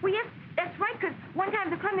 Well, yes, that's right, because one time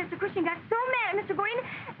the club, Mr. Cushing got so mad at Mr. Green...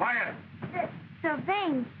 Quiet. The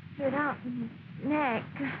veins stood out in his neck.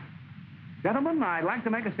 Gentlemen, I'd like to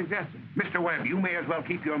make a suggestion. Mr. Webb, you may as well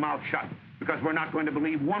keep your mouth shut, because we're not going to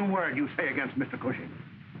believe one word you say against Mr. Cushing.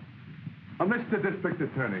 Mr. District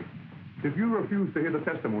Attorney, if you refuse to hear the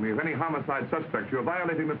testimony of any homicide suspect, you're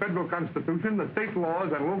violating the federal constitution, the state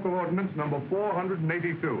laws, and local ordinance number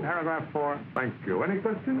 482. Paragraph 4. Thank you. Any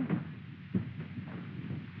questions?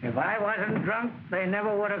 If I wasn't drunk, they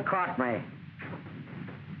never would have caught me.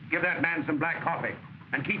 Give that man some black coffee,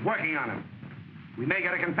 and keep working on him. We may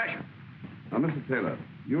get a confession. Now, Mr. Taylor,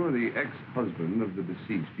 you're the ex-husband of the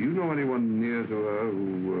deceased. Do you know anyone near to her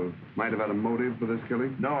who might have had a motive for this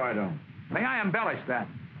killing? No, I don't. May I embellish that?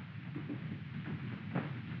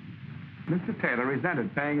 Mr. Taylor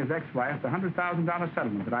resented paying his ex-wife the $100,000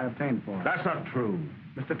 settlement that I obtained for her. That's not true.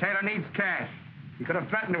 Mr. Taylor needs cash. He could have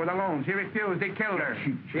threatened her with a loan. She refused. He killed her.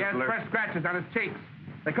 She has fresh scratches on his cheeks.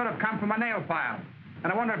 They could have come from a nail file.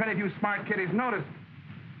 And I wonder if any of you smart kiddies noticed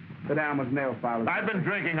that Alma's nail file was... I've been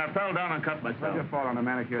drinking. I fell down and cut myself. Where'd you fall on a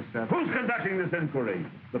manicure set? Who's conducting this inquiry?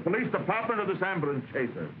 The police department or this ambulance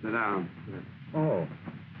chaser? Sit down. Oh.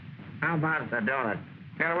 How about the donut?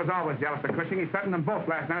 Taylor was always jealous of Cushing. He threatened them both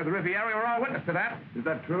last night at the Riviera. We were all witness to that. Is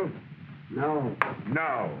that true? No.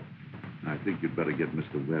 No. I think you'd better get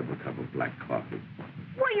Mr. Webb a cup of black coffee.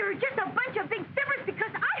 Well, you're just a bunch of big fibbers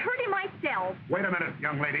because I heard him myself. Wait a minute,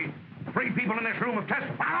 young lady. 3 people in this room have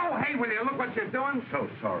testified. Oh, hey, will you? Look what you're doing. So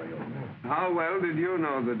sorry, old man. How well did you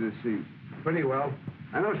know the deceased? Pretty well.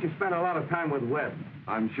 I know she spent a lot of time with Webb.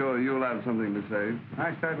 I'm sure you'll have something to say.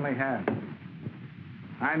 I certainly have.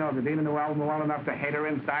 I know Gadina knew Alma well enough to hate her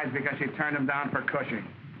insides because she turned him down for Cushing.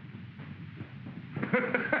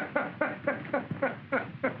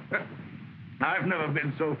 I've never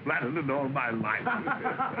been so flattered in all my life.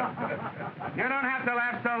 You don't have to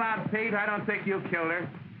laugh so loud, Pete. I don't think you killed her.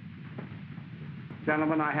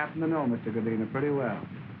 Gentlemen, I happen to know Mr. Gadina pretty well.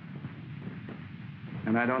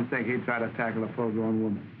 And I don't think he'd try to tackle a full-grown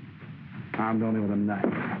woman. Armed only with a knife.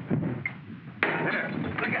 There,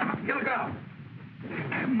 look out. You look out.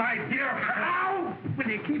 My dear, ow! Will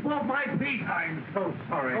you keep off my feet? I'm so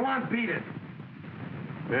sorry. Go on, beat it.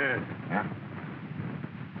 Yeah.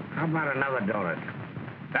 How about another donut?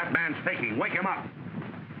 That man's faking. Wake him up.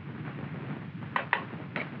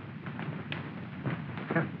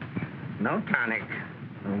 No tonic.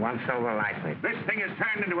 And 1 silver license. This thing is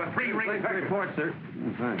turned into a 3-ring circus. Report, sir.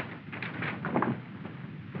 Thanks.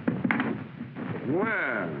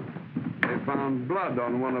 Well, they found blood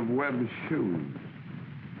on one of Webb's shoes.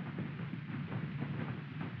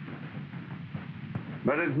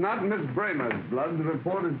 But it's not Miss Bramer's blood. The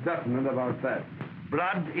report is definite about that.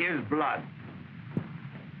 Blood is blood.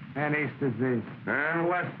 And East is East. And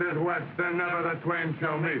West is West, and never the twain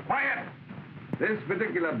shall meet. Quiet! This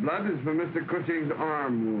particular blood is for Mr. Cushing's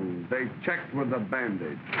arm wound. They checked with a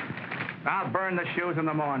bandage. I'll burn the shoes in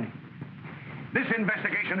the morning. This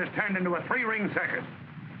investigation has turned into a 3-ring circus.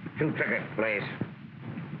 2 tickets, please.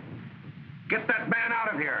 Get that man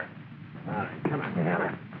out of here. All right, come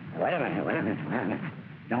on. Wait a minute.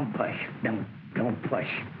 Don't push. Don't push.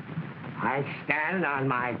 I stand on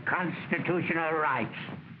my constitutional rights.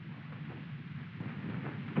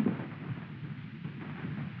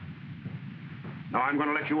 Now, I'm going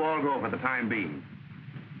to let you all go for the time being.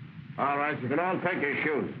 All right, you can all take your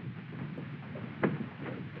shoes.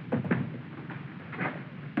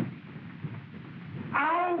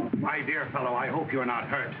 Ow! My dear fellow, I hope you're not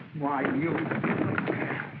hurt. Why, you...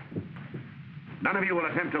 None of you will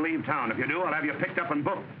attempt to leave town. If you do, I'll have you picked up and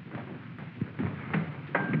booked.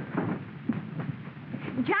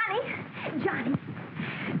 Johnny,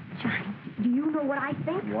 do you know what I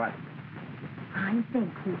think? What? I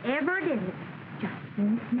think whoever did it just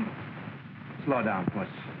won't miss. Slow down, Puss.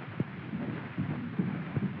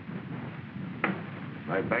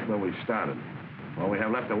 Right back where we started. All we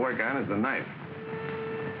have left to work on is the knife.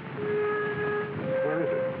 Where is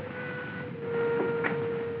it?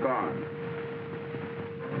 Gone.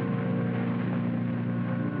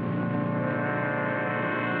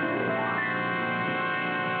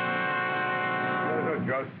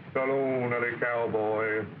 Just a lonely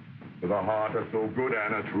cowboy with a heart that's so good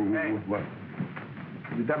and a true. Hey. What?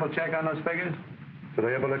 Did you double check on those figures? Did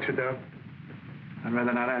I ever let you down? I'd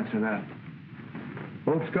rather not answer that.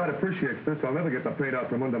 Old Scott appreciates this. I'll never get the paid out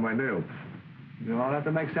from under my nails. You all have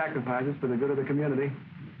to make sacrifices for the good of the community.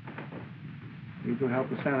 These will help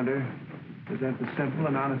the senator present the simple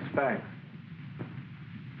and honest facts.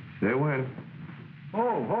 Say when.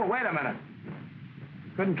 Oh, wait a minute.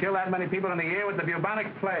 Couldn't kill that many people in a year with the bubonic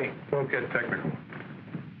plague. Don't get technical.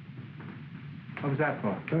 What was that for?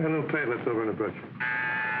 I got a little paint left over in the brush.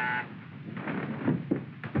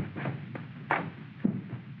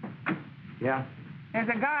 Yeah? There's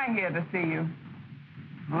a guy here to see you.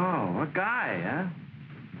 Oh, a guy, huh?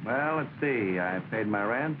 Well, let's see. I paid my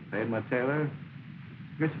rent, paid my tailor.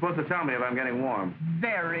 You're supposed to tell me if I'm getting warm.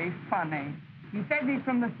 Very funny. He says he's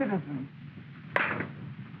from the Citizen.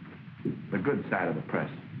 The good side of the press.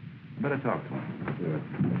 Better talk to him.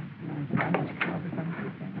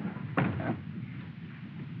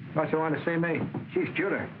 Thought you wanted to see me. She's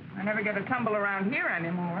cuter. I never get a tumble around here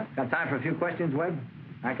anymore. Got time for a few questions, Webb?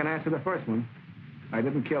 I can answer the first one. I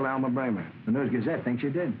didn't kill Alma Bramer. The News Gazette thinks you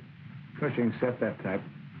did. Cushing set that type.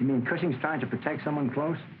 You mean Cushing's trying to protect someone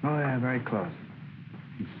close? Oh, yeah, very close.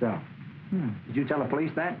 Himself. Did you tell the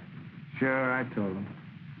police that? Sure, I told them.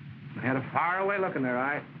 I had a faraway look in their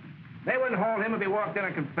eye. They wouldn't hold him if he walked in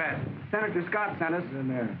and confessed. Senator Scott sent us in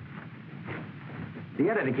there. The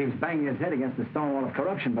editor keeps banging his head against the stone wall of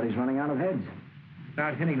corruption, but he's running out of heads.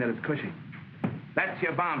 Start hinting that it's Cushing. That's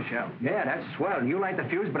your bombshell. Yeah, that's swell. You light the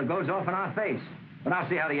fuse, but it goes off in our face. But I'll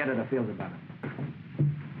see how the editor feels about it.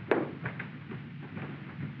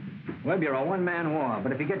 Webb, you're a one-man war,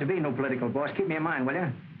 but if you get to be no political boss, keep me in mind, will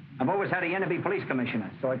you? I've always had a yen to be police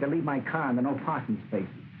commissioner, so I could leave my car in the no parking space.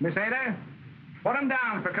 Miss Ada, put him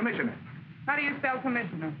down for commissioner. How do you spell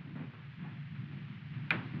commissioner?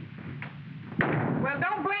 Well,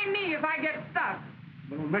 don't blame me if I get stuck.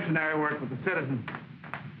 Little missionary work with the citizens.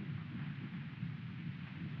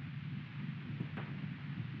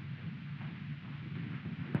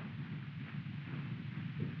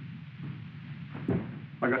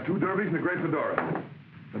 I got 2 derbies and a great fedora.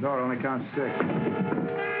 Fedora only counts 6.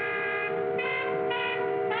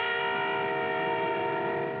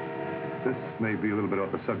 This may be a little bit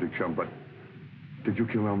off the subject, chum, but did you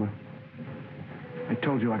kill Elmer? I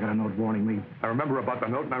told you I got a note warning me. I remember about the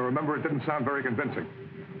note, and I remember it didn't sound very convincing.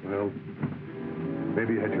 Well,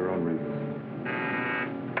 maybe you had your own reasons.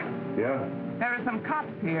 Yeah? There are some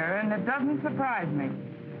cops here, and it doesn't surprise me.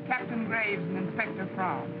 Captain Graves and Inspector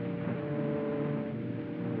Fromm.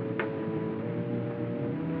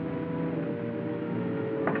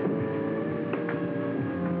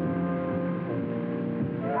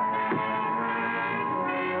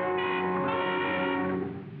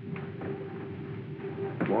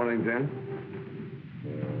 Morning, Jen.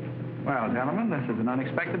 Well, gentlemen, this is an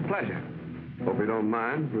unexpected pleasure. Hope you don't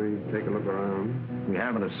mind if we take a look around. We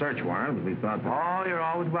haven't a search warrant, but we thought that... Oh, you're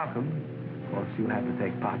always welcome. Of course, you'll have to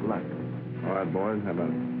take pot luck. All right, boys, how about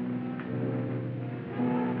it?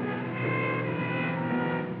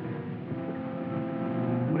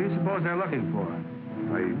 What do you suppose they're looking for?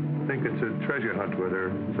 I think it's a treasure hunt where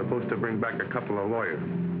they're supposed to bring back a couple of lawyers.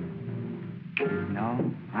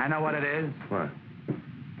 No, I know what it is. What?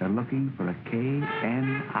 They're looking for a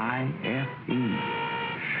K-N-I-F-E.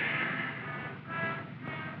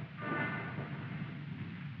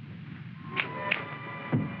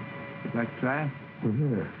 Like to try it?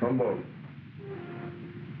 Yeah. Humboldt.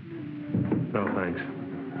 No, thanks.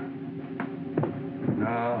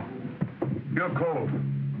 No. You're cold.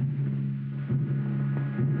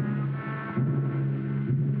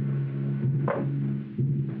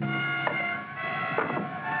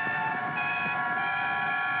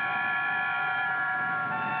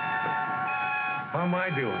 How am I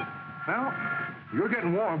doing? Well, you're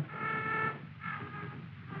getting warm.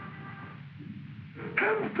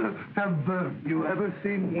 Have you ever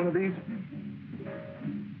seen one of these?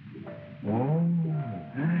 Oh.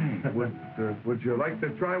 Hey. Would you like to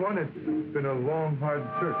try one? It's been a long, hard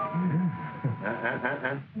search.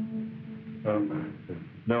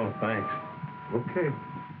 No, thanks. Okay.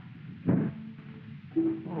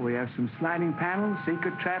 Oh, we have some sliding panels,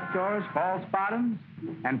 secret trapdoors, false bottoms,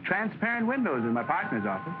 and transparent windows in my partner's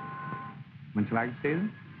office. Wouldn't you like to see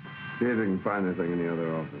them? See if you can find anything in the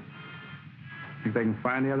other office. Think they can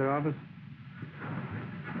find the other office?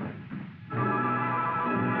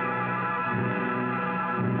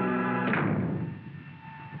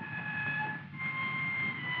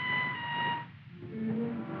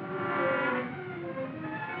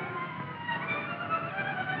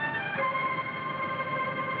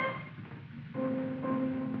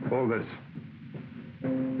 Hold this.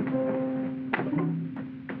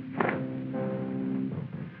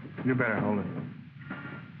 You better hold it.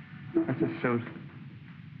 That's a suit.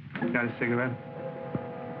 Got a cigarette?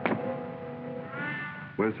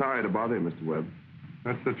 We're sorry to bother you, Mr. Webb.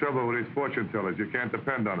 That's the trouble with these fortune tellers. You can't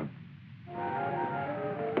depend on them.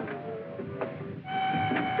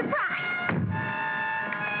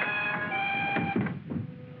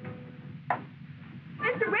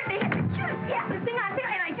 Mr. Webb, they had the cutest piano thing on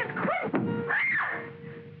there, and I just couldn't.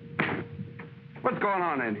 What's going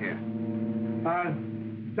on in here?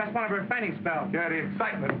 That's one of her fainting spells. Yeah, the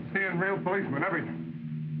excitement, seeing real policemen, everything.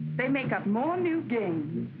 They make up more new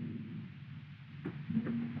games.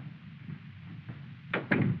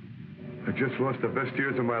 I just lost the best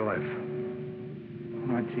years of my life.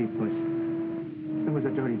 Oh, gee, Puss. It was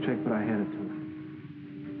a dirty trick, but I had it to.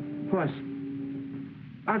 Puss,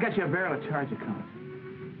 I'll get you a barrel of charge account.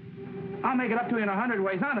 I'll make it up to you in 100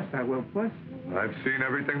 ways. Honest, I will, Puss. I've seen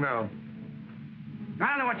everything now. I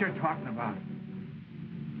don't know what you're talking about.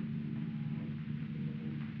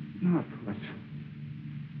 No, Puss.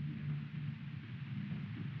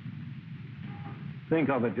 Think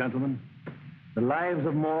of it, gentlemen. The lives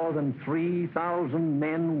of more than 3,000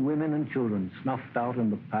 men, women, and children snuffed out in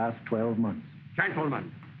the past 12 months. Gentlemen,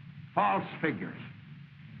 false figures.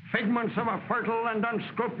 Figments of a fertile and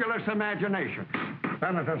unscrupulous imagination.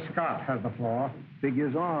 Senator Scott has the floor.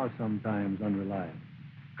 Figures are sometimes unreliable.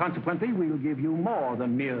 Consequently, we will give you more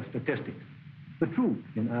than mere statistics. The truth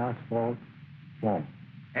in asphalt form.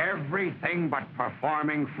 Everything but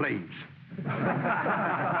performing fleas.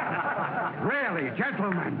 Really,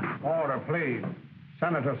 gentlemen. Order, please.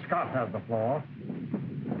 Senator Scott has the floor.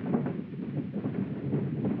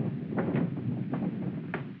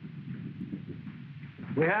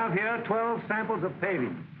 We have here 12 samples of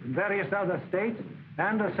paving in various other states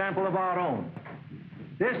and a sample of our own.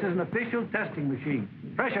 This is an official testing machine.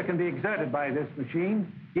 Pressure can be exerted by this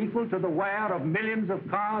machine equal to the wear of millions of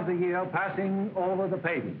cars a year passing over the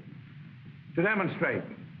paving. To demonstrate,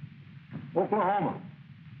 Oklahoma.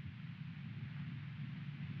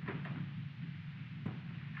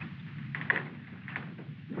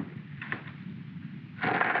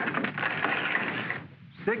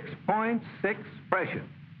 .6 pressure.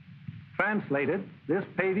 Translated, this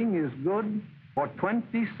paving is good for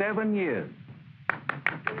 27 years.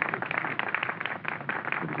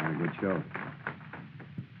 Pretty darn good show.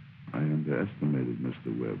 I underestimated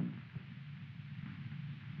Mr. Webb.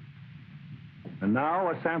 And now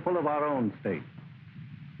a sample of our own state.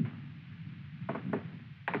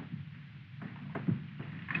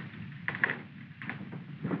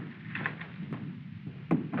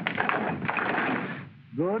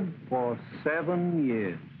 Good for 7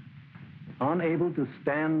 years. Unable to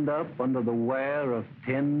stand up under the wear of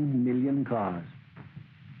 10 million cars.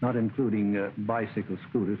 Not including bicycle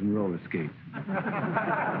scooters and roller skates.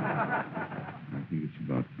 I think it's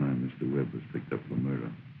about time Mr. Webb was picked up for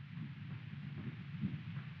murder.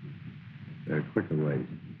 There are quicker ways.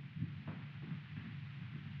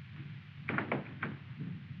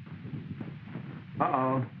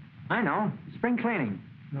 Uh-oh. I know. Spring cleaning.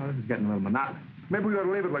 No, this is getting a little monotonous. Maybe we ought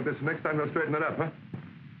to leave it like this. Next time they'll straighten it up, huh?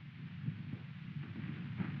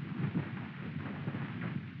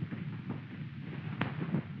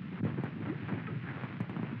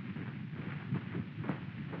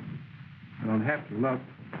 I don't have to look.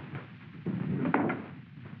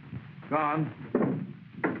 Gone.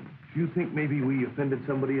 Do you think maybe we offended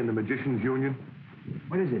somebody in the Magicians' Union?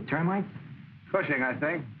 What is it, termites? Cushing, I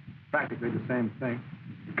think. Practically the same thing.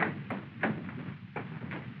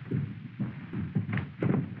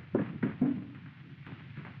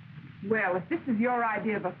 Well, if this is your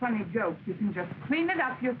idea of a funny joke, you can just clean it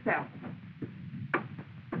up yourself.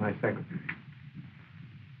 My secretary.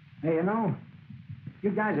 Hey, you know,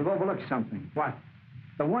 you guys have overlooked something. What?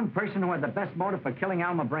 The one person who had the best motive for killing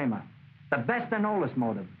Alma Bramer. The best and oldest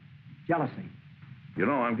motive. Jealousy. You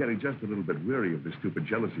know, I'm getting just a little bit weary of this stupid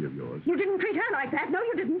jealousy of yours. You didn't treat her like that. No,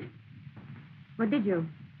 you didn't. Or did you?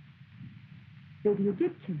 Maybe you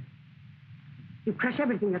did kill her. You crush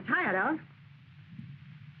everything you're tired of.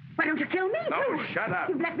 Why don't you kill me, No, too? shut up.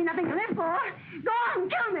 You've left me nothing to live for. Go on,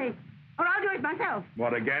 kill me. Or I'll do it myself.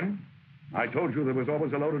 What, again? I told you there was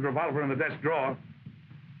always a loaded revolver in the desk drawer.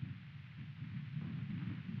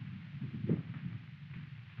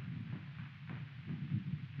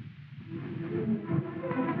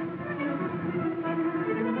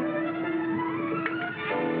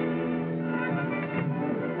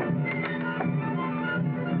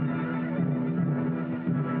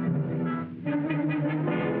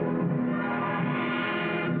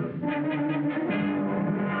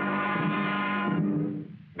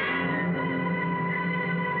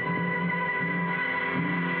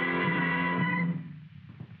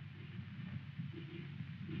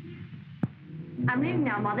 I'm leaving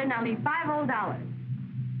now, Mother, and I'll leave $5 whole.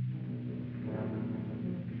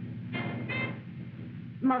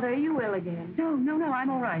 Mother, are you ill again? No, I'm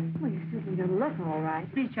all right. Well, you certainly don't look all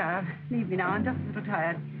right. Please, child, leave me now. I'm just a little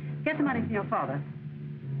tired. Get the money from your father.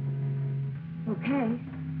 Okay.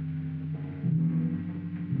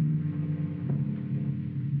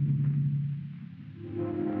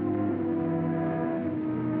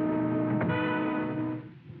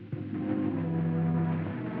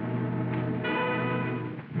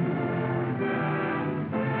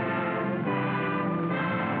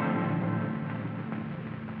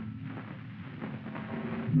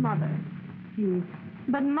 Mother. Please.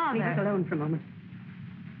 But, Mother... Leave us alone for a moment.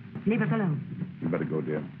 Leave us alone. You better go,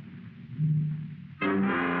 dear.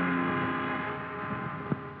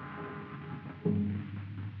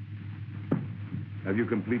 Have you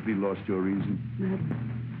completely lost your reason?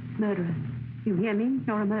 Murderer. You hear me?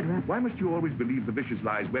 You're a murderer. Why must you always believe the vicious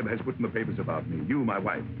lies Webb has put in the papers about me? You, my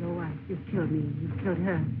wife. Your wife. You've killed me. You've killed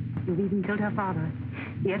her. You've even killed her father.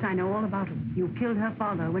 Yes, I know all about it. You killed her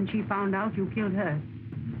father. When she found out, you killed her.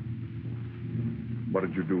 What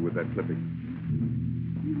did you do with that clipping?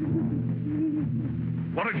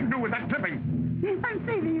 What did you do with that clipping? I'm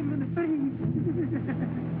saving you from the police.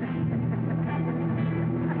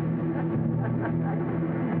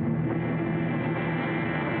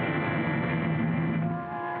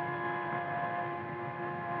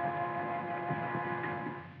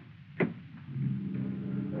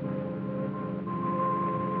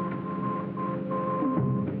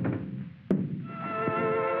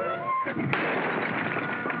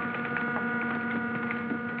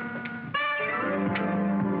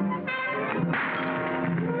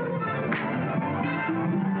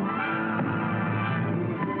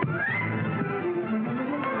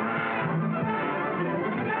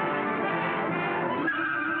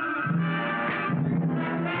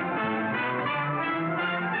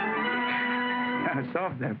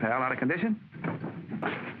 Soft there, pal. Out of condition?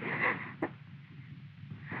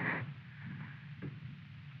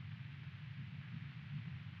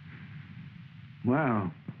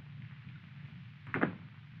 Well,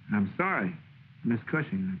 I'm sorry. Miss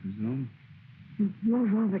Cushing, I presume.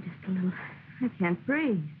 Move over just a little. I can't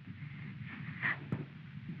breathe.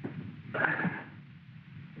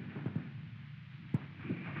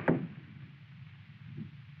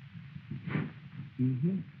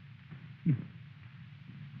 Mm-hmm.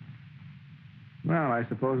 Well, I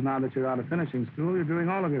suppose now that you're out of finishing school, you're doing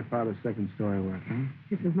all of your father's second-story work, huh?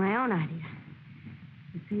 This was my own idea.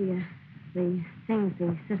 You see, the things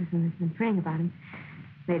the citizen has been praying about him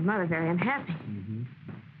made Mother very unhappy. Mm-hmm.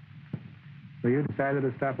 So you decided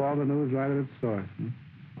to stop all the news right at its source, huh?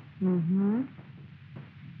 Mm-hmm.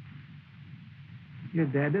 Your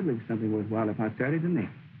dad did leave something worthwhile to posterity, didn't he?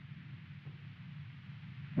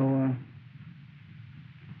 Oh,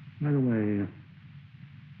 by the way,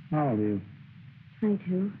 how old are you?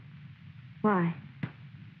 22. Why?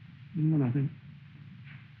 No, nothing.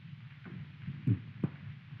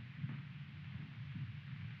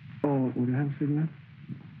 Oh, would you have a cigarette?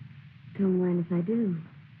 Don't mind if I do.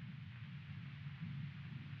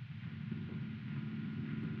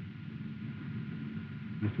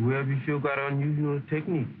 Mr. Webb, you sure got unusual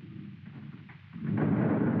technique.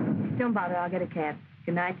 Don't bother. I'll get a cab.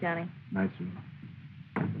 Good night, Johnny. Night, sir.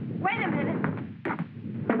 Wait a minute.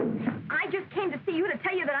 I just came to see you to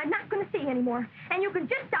tell you that I'm not going to see you anymore. And you can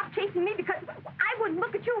just stop chasing me because I wouldn't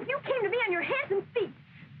look at you if you came to me on your hands and feet.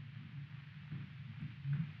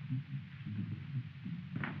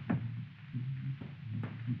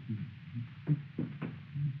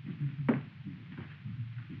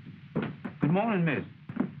 Good morning, miss.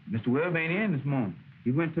 Mr. Webb ain't in this morning.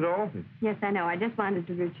 He went to the office. Yes, I know. I just wanted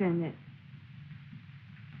to return this.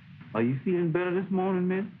 Are you feeling better this morning,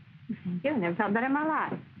 miss? Thank you. I never felt better in my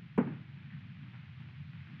life.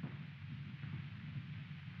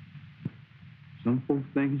 Some folks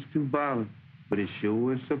think it's too violent, but it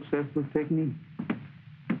sure is successful technique.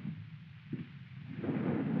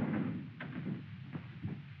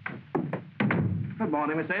 Good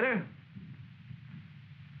morning, Miss Ada.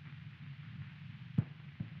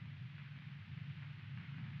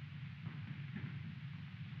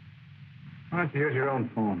 Why don't you use your own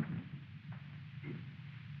phone?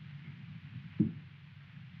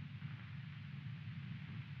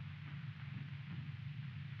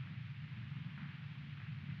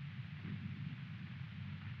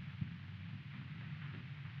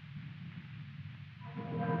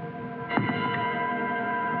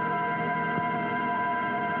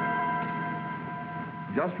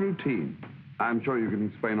 Just routine. I'm sure you can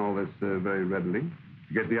explain all this very readily.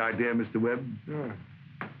 You get the idea, Mr. Webb? Sure.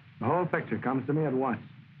 The whole picture comes to me at once,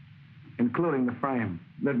 including the frame.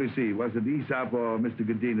 Let me see. Was it Aesop or Mr.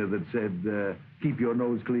 Gadina that said, keep your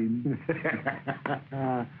nose clean?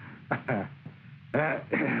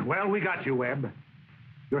 Well, we got you, Webb.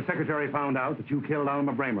 Your secretary found out that you killed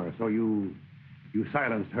Alma Bramer, so you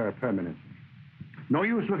silenced her permanently. No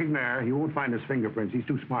use looking there. He won't find his fingerprints. He's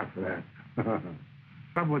too smart for that.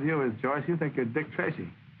 Trouble with you is, Joyce, you think you're Dick Tracy.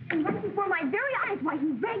 And right before my very eyes, why,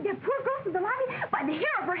 he dragged that poor girl to the lobby by the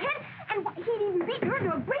hair of her head, and why, he'd even beaten her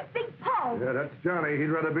into a great big pulp. Yeah, that's Johnny. He'd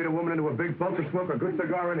rather beat a woman into a big pulp to smoke a good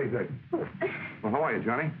cigar or anything. Well, how are you,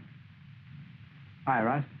 Johnny? Hi,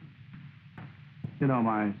 Russ. You know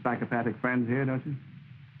my psychopathic friends here, don't you?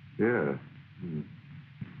 Yeah.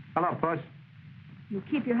 Hello, Puss. You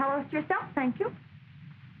keep your hellos to yourself, thank you.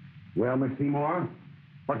 Well, Miss Seymour,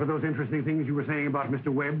 what were those interesting things you were saying about Mr.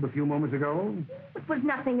 Webb a few moments ago? It was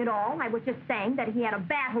nothing at all. I was just saying that he had a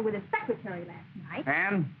battle with his secretary last night.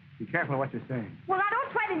 Anne, be careful what you're saying. Well, now,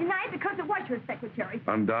 don't try to deny it because it was your secretary.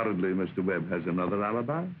 Undoubtedly, Mr. Webb has another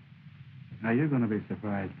alibi. Now, you're going to be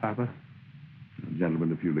surprised, Papa.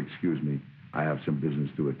 Gentlemen, if you'll excuse me, I have some business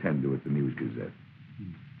to attend to at the News Gazette.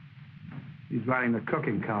 He's writing the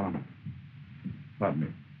cooking column. Pardon me.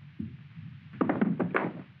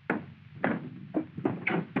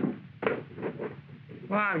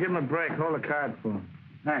 Come on, give him a break. Hold the card for him.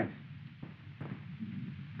 Thanks.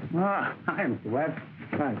 Oh, hi, Mr. Webb.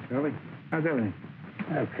 Hi, Shirley. How's everything?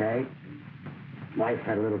 Okay. Wife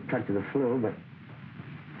had a little touch of the flu, but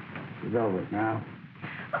she's over it now.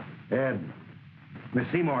 Ed, Miss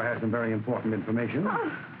Seymour has some very important information.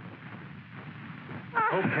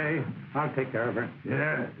 Okay, I'll take care of her.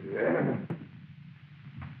 Yeah.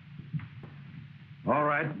 All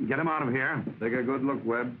right, get him out of here. Take a good look,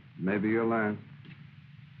 Webb. Maybe you'll last.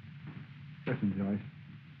 Listen, Joyce.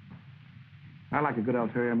 I like a good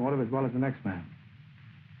ulterior motive as well as the next man.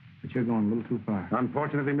 But you're going a little too far.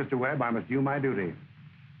 Unfortunately, Mr. Webb, I must do my duty.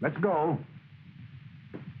 Let's go.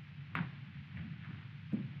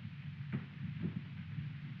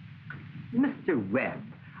 Mr. Webb,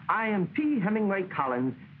 I am P. Hemingway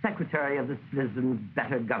Collins, Secretary of the Citizens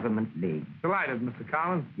Better Government League. Delighted, Mr.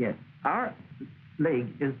 Collins. Yes. Our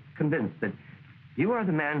league is convinced that you are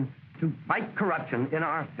the man to fight corruption in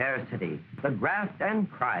our fair city, the graft and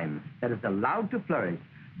crime that is allowed to flourish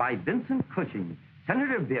by Vincent Cushing,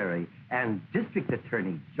 Senator Beery, and District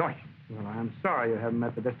Attorney Joyce. Well, I'm sorry you haven't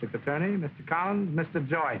met the district attorney, Mr. Collins, Mr.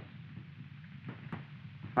 Joyce.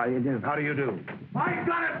 How do you do? How do you do? I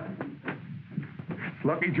got it!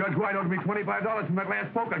 Lucky Judge White owed me $25 from that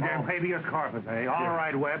last poker game. Oh, habeas corpus, eh? All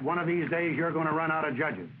right, Webb. One of these days, you're going to run out of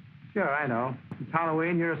judges. Sure, I know. It's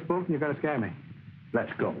Halloween, you're a spook, and you're going to scare me.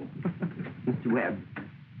 Let's go. Mr. Webb,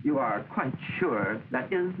 you are quite sure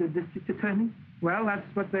that is the district attorney? Well, that's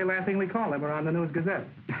what they laughingly call him around the News Gazette.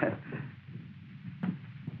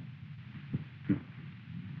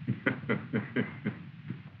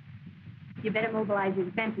 You better mobilize your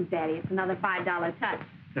defenses, Daddy. It's another $5 touch.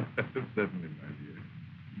 Certainly, my dear.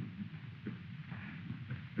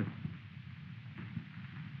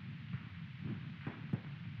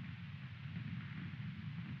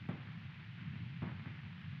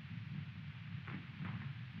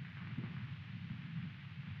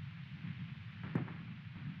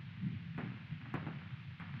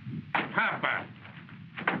 Papa!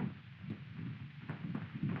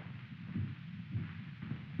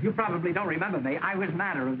 You probably don't remember me. I was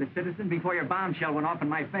matter of the Citizen before your bombshell went off in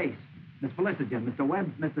my face. Miss Felicity, Mr.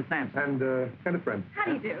 Webb, Mr. Sampson. And, kind of friend. How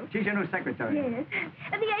do you do? She's your new secretary. Yes.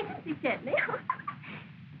 The agency sent me.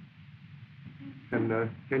 And,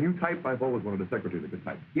 can you type? I've always wanted a secretary that could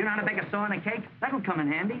type. You know how to bake a saw on a cake? That'll come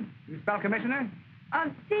in handy. You spell commissioner?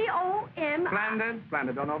 C-O-M... Splendid.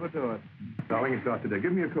 Splendid. Don't overdo it. Darling, it's not today.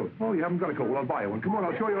 Give me a coat. Oh, you haven't got a coat. Well, I'll buy you one. Come on,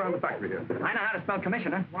 I'll show you around the factory here. I know how to spell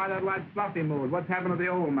commissioner. Why that light fluffy mood? What's happened to the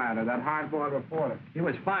old matter, that hard-boiled reporter? He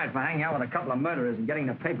was fired for hanging out with a couple of murderers and getting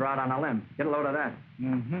the paper out on a limb. Get a load of that.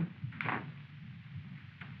 Mm-hmm.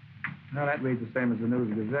 Well, that reads the same as the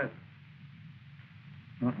News Gazette.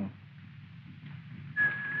 Uh-oh.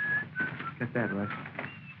 Get that, Russ.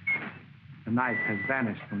 The knife has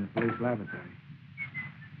vanished from the police laboratory.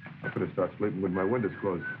 I could have started sleeping with my windows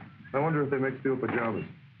closed. I wonder if they make steel pajamas.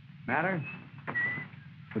 Matter?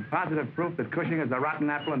 With positive proof that Cushing is the rotten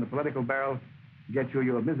apple in the political barrel get you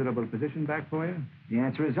your miserable position back for you? The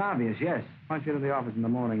answer is obvious, yes. Punch into the office in the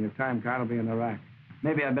morning. Your time card will be in the rack.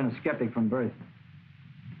 Maybe I've been a skeptic from birth.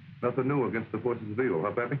 Nothing new against the forces of evil,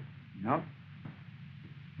 huh, Pappy? Nope.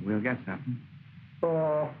 We'll get something.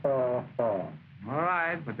 Oh. All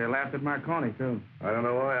right, but they laughed at Marconi, too. I don't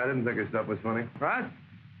know why. I didn't think his stuff was funny. Russ?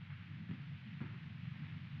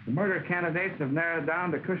 The murder candidates have narrowed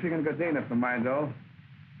down to Cushing and Godina for my dough.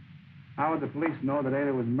 How would the police know that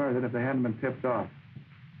Ada was murdered if they hadn't been tipped off?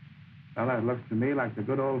 Well, that looks to me like the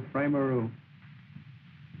good old frameroo.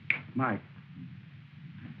 Mike.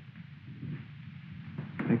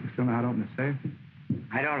 Think you still know how to open a safe?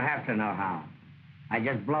 I don't have to know how. I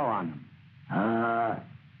just blow on them.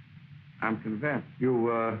 I'm convinced.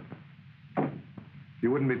 You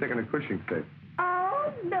wouldn't be taking a Cushing safe.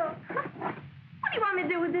 Oh, look. What do you want me to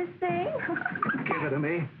do with this thing? Give it to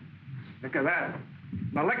me. Look at that.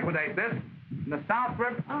 Now liquidate this. In the South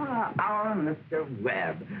River. Our Mr.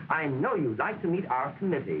 Webb. I know you'd like to meet our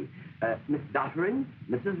committee. Miss Dottering,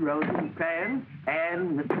 Mrs. Rosencrantz,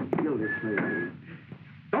 and Mrs. Gildersleeve.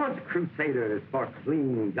 Staunch crusaders for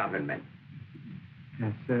clean government.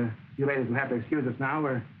 Yes, you ladies will have to excuse us now.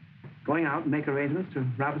 We're going out and make arrangements to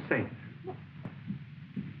rob a safe.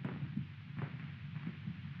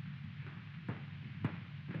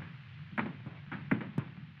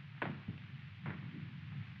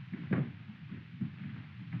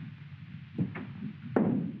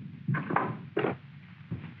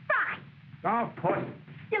 Oh, push.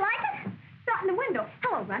 You like it? Saw it in the window.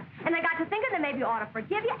 Hello, Russ. And I got to thinking that maybe you ought to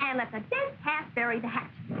forgive you and let the dead past bury the hatchet.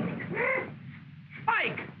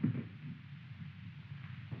 Mike!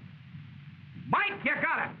 Mike, you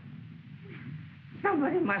got it!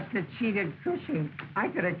 Somebody must have cheated Cushing. I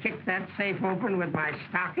could have kicked that safe open with my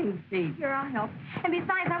stocking feet. Sure, I'll help. And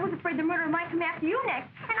besides, I was afraid the murderer might come after you next.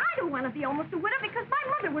 And I don't want to be almost a widow because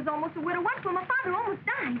my mother was almost a widow once when my father almost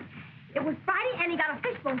died. It was Friday, and he got a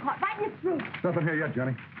fishbone caught right in his throat. Nothing here yet,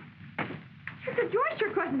 Johnny. Mr. George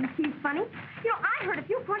sure crosses his teeth funny. You know, I heard if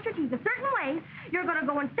you cross your teeth a certain way, you're going to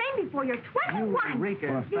go insane before you're 21.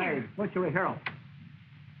 Eureka. Here. What's your hero?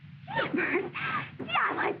 Jeepers. Gee,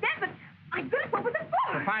 I like that, but my goodness, what was it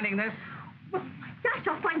for? For finding this? Well, my gosh,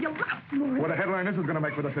 I'll find you lots more. What a headline this is going to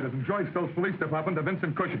make for the Citizen. Joyce tells police department to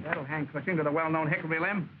Vincent Cushing. That'll hang Cushing to the well-known Hickory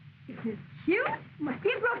limb. Isn't it cute? Must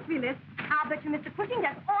be a grocery list. I'll bet you Mr. Cushing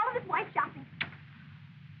does all of his wife's shopping.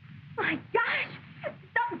 My gosh!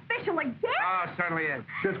 Stuff that's official again? Oh, it certainly is.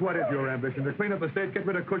 Just what is your ambition? To clean up the state, get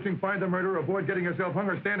rid of Cushing, find the murderer, avoid getting yourself hung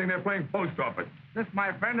or standing there playing post office. This,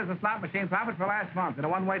 my friend, is a slot machine profit for last month and a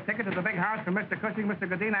one-way ticket to the big house for Mr. Cushing, Mr.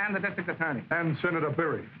 Godina, and the district attorney. And Senator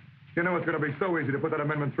Berry. You know it's going to be so easy to put that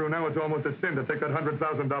amendment through. Now it's almost a sin to take that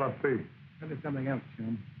 $100,000 fee. There's something else,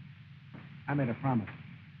 Jim. I made a promise.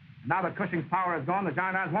 Now that Cushing's power is gone, the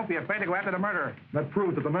gendarmes won't be afraid to go after the murderer. That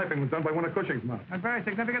proves that the knifing was done by one of Cushing's men. And very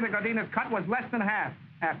significant that Godina's cut was less than half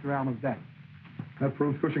after Alma's death. That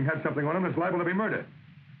proves Cushing had something on him that's liable to be murdered.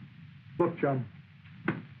 Look, John,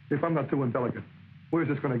 if I'm not too indelicate, where's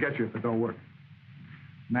this going to get you if it don't work?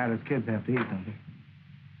 Matters kids have to eat, don't they?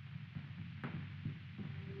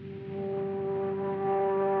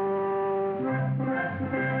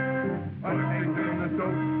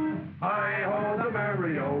 Hi-ho, the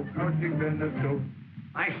Mario, Cushing's in the soup.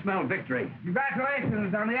 I smell victory.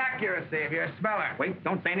 Congratulations on the accuracy of your smeller. Wait,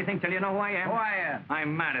 don't say anything till you know who I am. Who I am?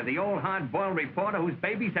 I'm Matter, the old hard-boiled reporter whose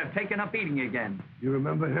babies have taken up eating again. You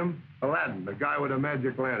remember him? Aladdin, the guy with the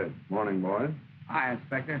magic lantern. Morning, boy. Hi,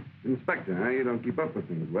 Inspector. Inspector, huh? You don't keep up with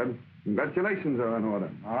things, Webb. Congratulations are in order.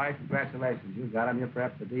 All right, congratulations. You got him. You're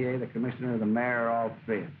perhaps the DA, the commissioner, the mayor, all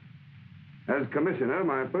three. As commissioner,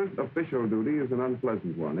 my first official duty is an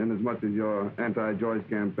unpleasant one, inasmuch as your anti-Joyce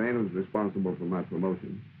campaign was responsible for my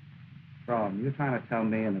promotion. Problem, you're trying to tell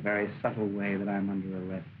me in a very subtle way that I'm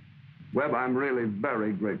under arrest. Webb, I'm really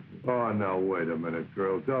very grateful. Oh, now, wait a minute,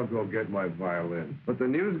 girls. I'll go get my violin. But the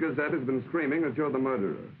News Gazette has been screaming that you're the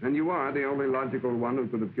murderer, and you are the only logical one who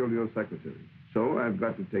could have killed your secretary. So I've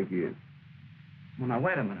got to take you in. Well, now,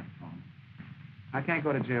 wait a minute, Paul. I can't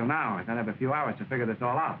go to jail now. I can have a few hours to figure this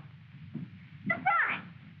all out. Besides!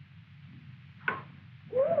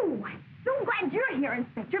 Ooh, I'm so glad you're here,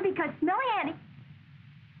 Inspector, because Smelly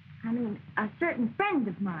Annie, a certain friend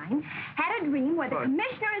of mine, had a dream where the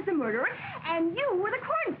commissioner is the murderer and you were the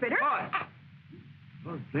corn fitter.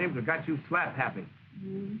 Those dreams have got you slap happy.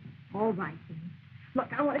 All right, then.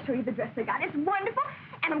 Look, I want to show you the dress I got. It's wonderful,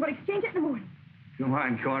 and I'm going to exchange it in the morning. Come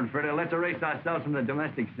on, Cornfritter. Let's erase ourselves from the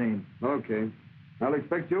domestic scene. Okay. I'll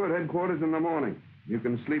expect you at headquarters in the morning. You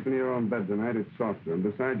can sleep in your own bed tonight. It's softer. And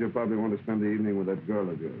besides, you'll probably want to spend the evening with that girl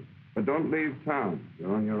of yours. But don't leave town.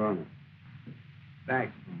 You're on your honor.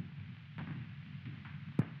 Thanks.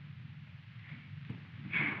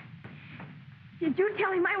 Did you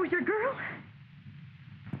tell him I was your girl?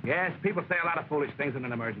 Yes, people say a lot of foolish things in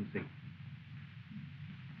an emergency.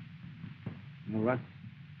 You know, Russ,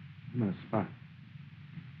 I'm in a spot.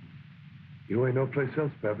 You ain't no place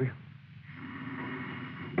else, Pappy.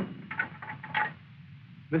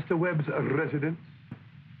 Mr. Webb's residence?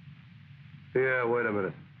 Yeah, wait a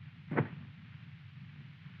minute.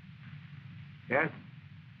 Yes?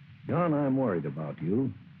 John, I'm worried about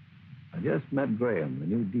you. I just met Graham, the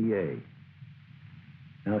new DA.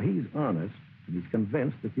 Now, he's honest, and he's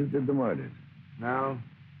convinced that you did the murders. Well,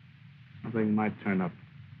 something might turn up.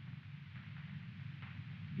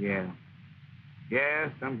 Yeah.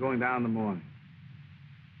 Yes, I'm going down in the morning.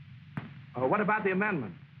 Oh, what about the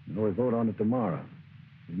amendment? We'll vote on it tomorrow.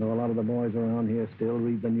 You know, a lot of the boys around here still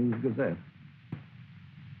read the News Gazette.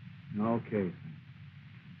 Okay.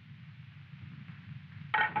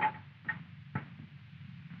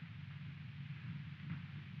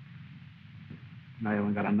 Now you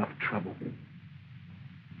ain't got enough trouble.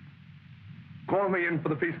 Call me in for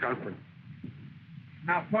the peace conference.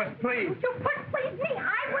 Now, Puss, please. You Puss, please me.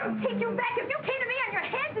 I wouldn't take you back if you came to me on your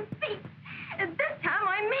hands and feet. And this time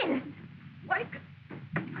I mean it. Like...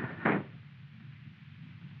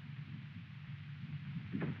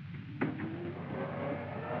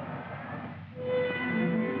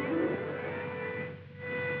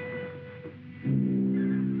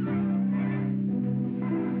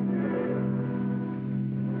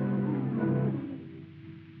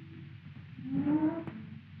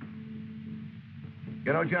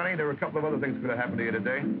 You know, Johnny, there were a couple of other things could have happened to you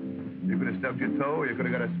today. You could have stubbed your toe, or you could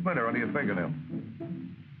have got a splinter under your fingernail.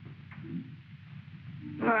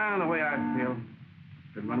 Well, the way I feel,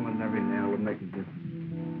 could run with every nail would make a difference.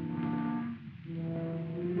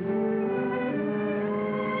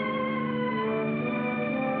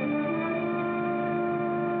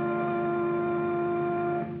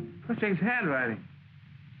 Cushing's handwriting.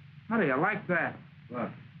 How do you like that? What?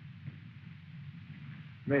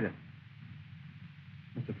 Read it.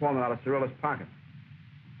 Mr. Foreman out of Cirilla's pocket.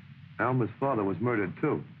 Alma's father was murdered,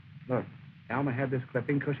 too. Look, Alma had this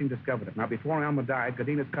clipping. Cushing discovered it. Now, before Alma died,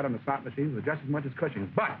 Godina's cut on the slot machines was just as much as Cushing's.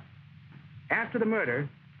 But after the murder,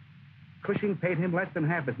 Cushing paid him less than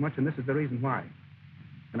half as much, and this is the reason why.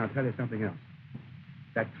 And I'll tell you something else.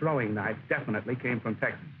 That throwing knife definitely came from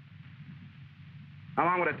Texas. How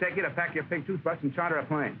long would it take you to pack your pink toothbrush and charter a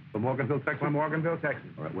plane? From Morganville, Texas? From Morganville, Texas.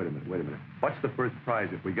 All right, wait a minute. What's the first prize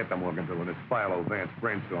if we get to Morganville in this Philo Vance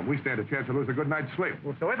brainstorm? We stand a chance to lose a good night's sleep.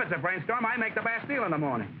 Well, so if it's a brainstorm, I make the Bastille in the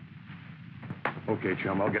morning. Okay,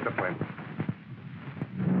 chum, I'll get the plane.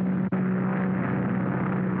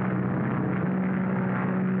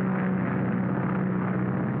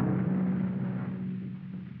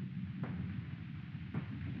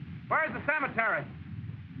 Where's the cemetery?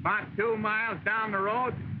 About 2 miles down the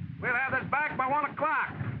road. We'll have this back by 1 o'clock.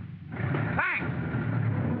 Thanks.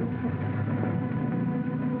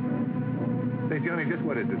 Say, Johnny, just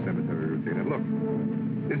what is this cemetery routine? And look,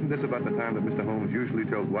 isn't this about the time that Mr. Holmes usually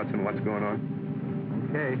tells Watson what's going on?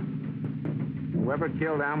 Okay. Whoever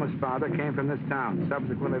killed Alma's father came from this town,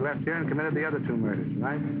 subsequently left here and committed the other 2 murders,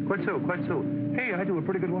 right? Quitsu. Hey, I do a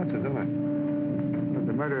pretty good Watson, don't I? But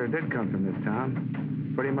the murderer did come from this town.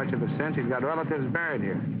 Pretty much of a sense, he's got relatives buried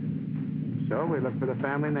here. So we look for the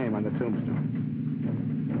family name on the tombstone.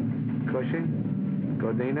 Cushing,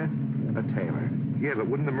 Godina, a Taylor. Yeah, but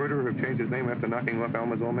wouldn't the murderer have changed his name after knocking off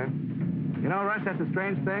Alma's old man? You know, Russ, that's a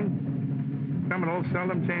strange thing. Criminals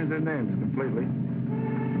seldom change their names completely.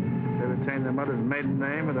 They retain their mother's maiden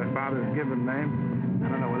name or their father's given name. I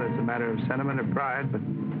don't know whether it's a matter of sentiment or pride, but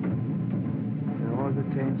they always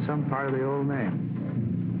retain some part of the old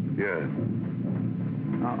name. Yeah.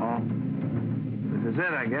 Uh-oh. This is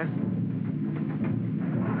it, I guess.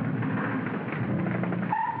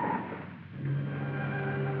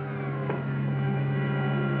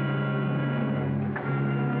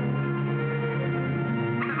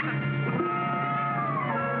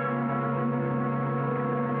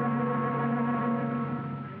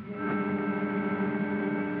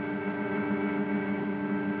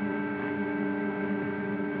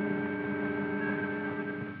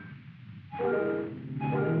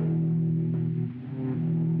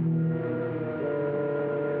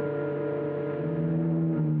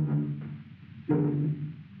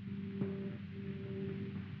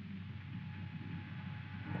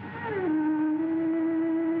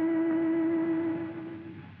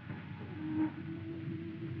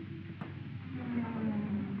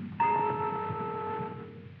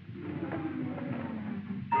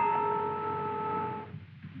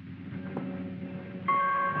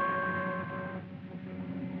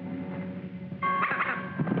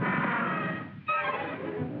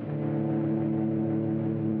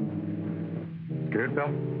 Scared,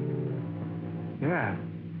 Bill? Yeah,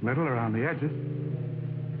 little around the edges.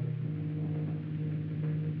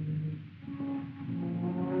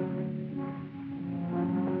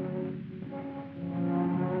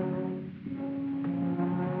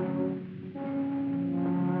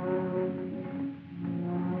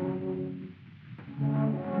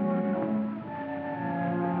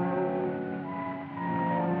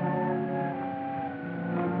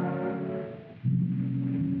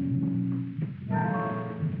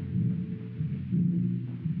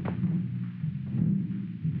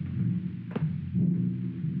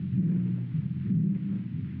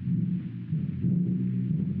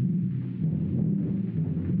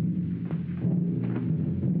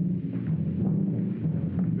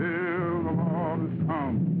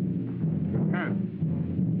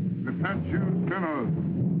 Repent, you sinners,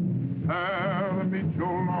 and meet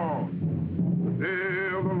your Lord. The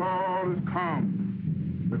day of the Lord is come.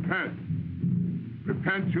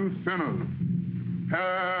 Repent, you sinners,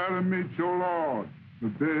 and meet your Lord. The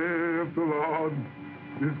day of the Lord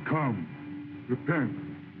is come. Repent,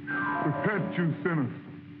 you sinners.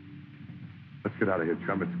 Let's get out of here,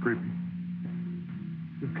 chum. It's creepy.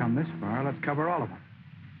 We've come this far. Let's cover all of them.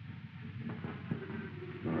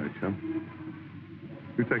 All right, chum.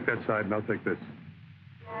 You take that side, and I'll take this.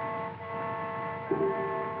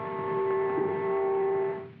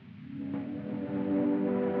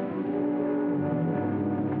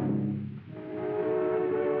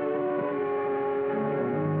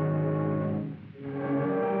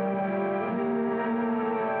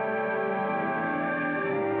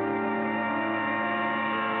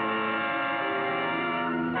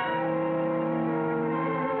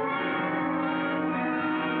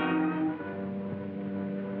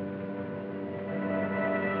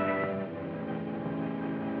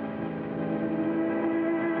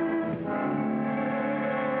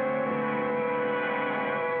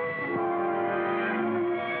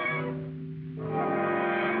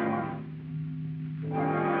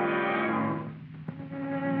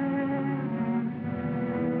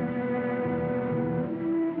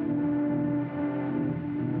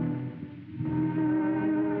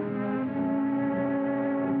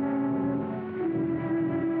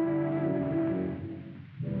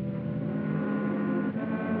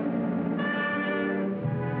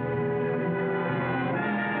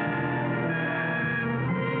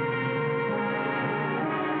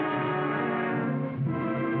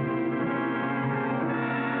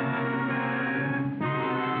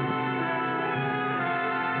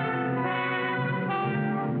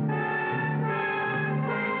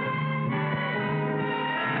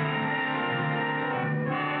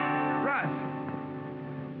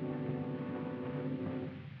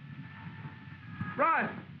 Run!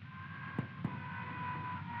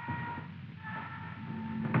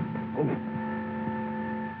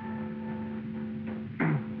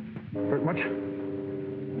 Hurt much?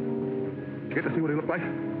 Get to see what he looked like?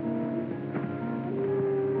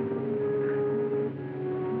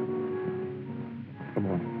 Come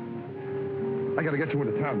on. I gotta get you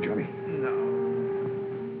into town, Johnny. No.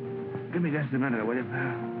 Give me just a minute, will you,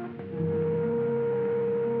 pal?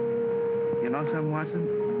 You know something,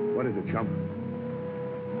 Watson? What is it, chump?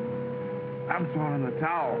 I'm throwing the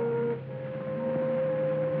towel.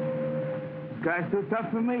 This guy's too tough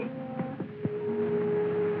for me.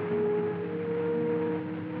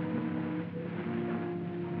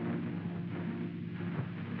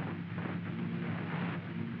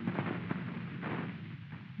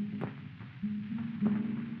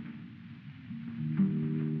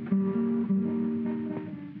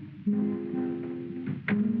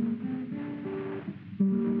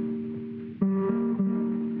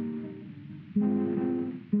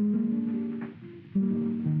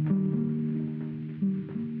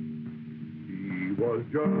 Was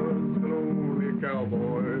just a lonely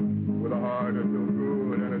cowboy with a heart that's so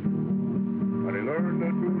good and it's true. And he learned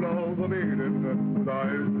to love a maiden with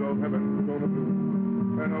eyes of heaven so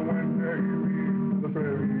blue. And when he reached the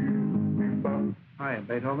prairie, he found... Hiya,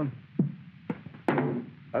 Beethoven.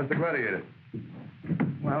 How's the Gladiator?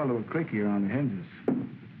 Well, a little creakier on the hinges.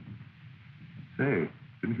 Say,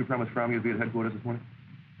 didn't you promise Fromme you'd be at headquarters this morning?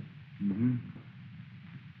 Mm-hmm.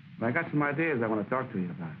 Well, I got some ideas I want to talk to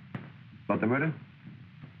you about. About the murder?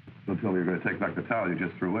 Don't tell me you're going to take back the towel you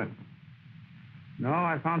just threw in. No,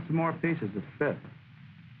 I found some more pieces that fit.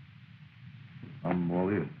 I'm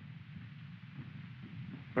all ears.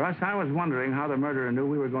 Russ, I was wondering how the murderer knew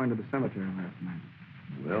we were going to the cemetery last night.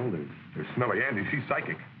 Well, there's Smelly Andy. She's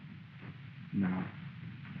psychic. No.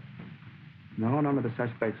 No, none of the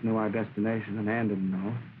suspects knew our destination, and Ann didn't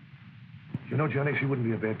know. You know, Johnny, she wouldn't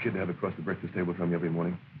be a bad kid to have across the breakfast table from you every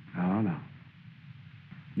morning. Oh, no.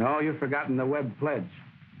 No, you've forgotten the Webb pledge.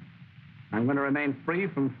 I'm going to remain free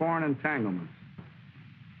from foreign entanglements.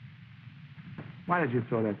 Why did you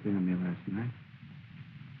throw that thing on me last night?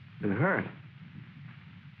 It hurt.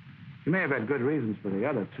 You may have had good reasons for the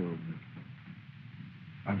other two, but...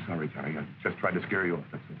 I'm sorry, Johnny. I just tried to scare you off,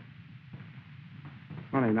 that's all.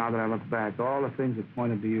 Funny, now that I look back, all the things that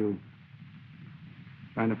pointed to you.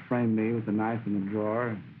 Trying to frame me with the knife in the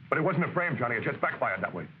drawer. But it wasn't a frame, Johnny. It just backfired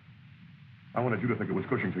that way. I wanted you to think it was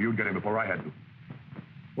Cushing so you'd get in before I had to.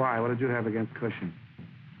 Why? What did you have against Cushing?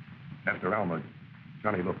 After Alma,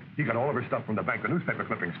 Johnny, look, he got all of her stuff from the bank, the newspaper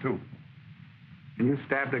clippings, too. And you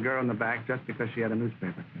stabbed a girl in the back just because she had a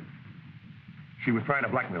newspaper clip? She was trying to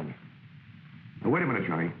blackmail me. Now, wait a minute,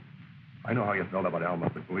 Johnny. I know how you felt about Alma,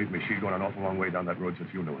 but believe me, she's gone an awful long way down that road since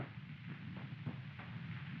you knew her.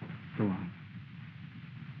 Go on.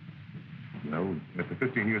 Well, after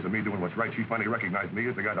 15 years of me doing what's right, she finally recognized me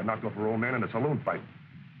as the guy that knocked off her old man in a saloon fight.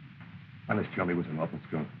 Honest, Johnny was an awful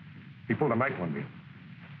skunk. He pulled a knife on me.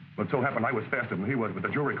 But it so happened I was faster than he was, but the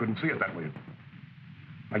jury couldn't see it that way.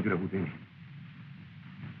 I did a Houdini.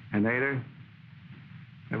 And later,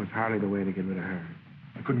 that was hardly the way to get rid of her.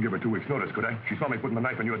 I couldn't give her 2 weeks' notice, could I? She saw me putting the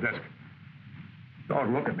knife on your desk.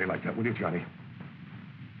 Don't look at me like that, will you, Johnny?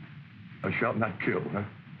 Thou shalt not kill, huh?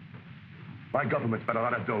 My government spent a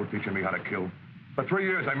lot of dough teaching me how to kill. For 3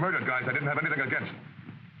 years, I murdered guys I didn't have anything against.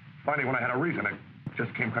 Finally, when I had a reason, it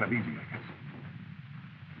just came kind of easy, I guess.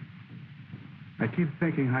 I keep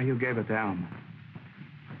thinking how you gave it to Alma.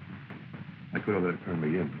 I could have let it turn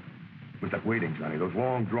me in. It was that waiting, Johnny. Those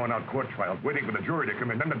long, drawn-out court trials, waiting for the jury to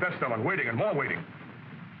come in, then the death cell, and waiting and more waiting.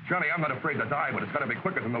 Johnny, I'm not afraid to die, but it's got to be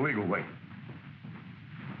quicker than the legal way.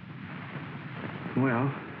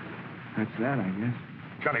 Well, that's that, I guess.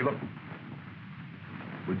 Johnny, look.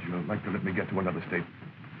 Would you like to let me get to another state?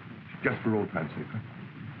 Just for old time's sake, huh?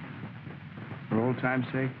 For old time's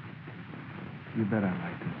sake? You bet I'd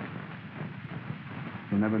like to.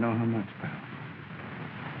 You'll never know how much, pal.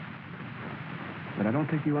 But I don't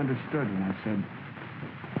think you understood when I said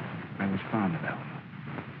I was fond of Alma.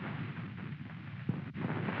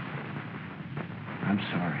 I'm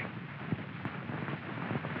sorry.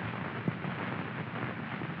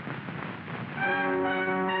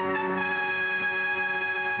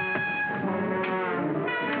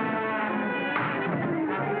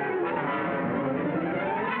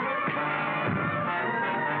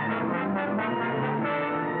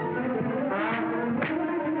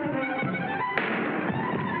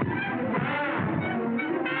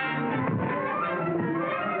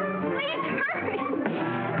 Please hurry! You're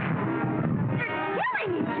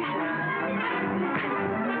killing each other!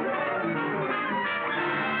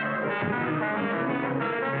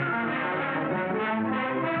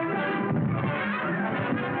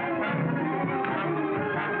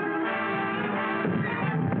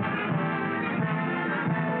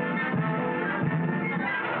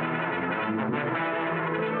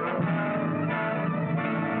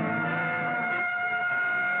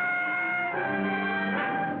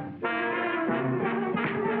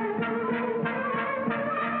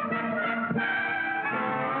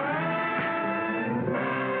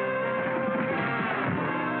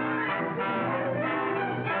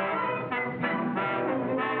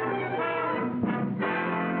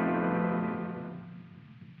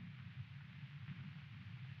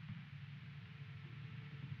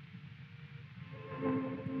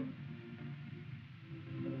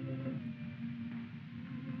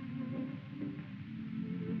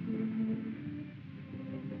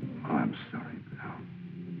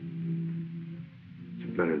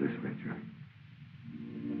 Johnny.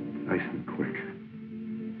 Nice and quick.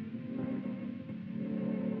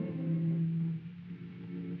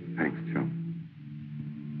 Thanks, chum.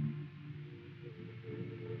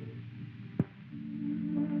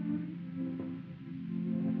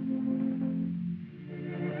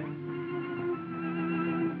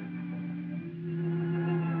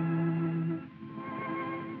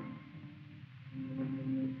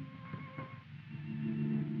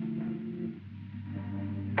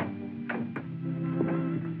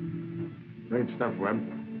 Great stuff, Webb.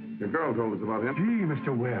 Your girl told us about him. Gee,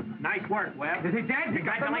 Mr. Webb. Nice work, Webb. Is he dead?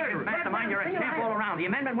 Congratulations, Mastermind. You're a champ all around. The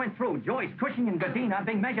amendment went through. Joyce, Cushing, and Godina are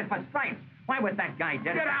being measured for stripes. Why was that guy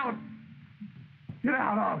dead? Get out! Get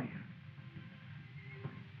out, all of you.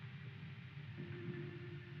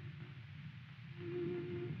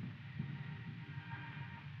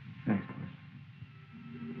 Thanks, boss.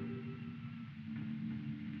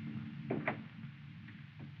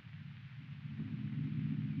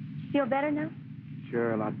 Feel better now?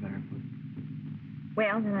 Sure, a lot better, but...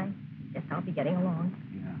 Well, then I guess I'll be getting along.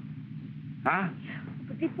 Huh?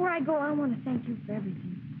 But before I go, I want to thank you for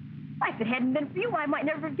everything. Why, if it hadn't been for you, I might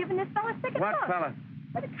never have given this fella a second What thought. fella?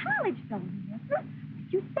 Well, the college fella, remember? Like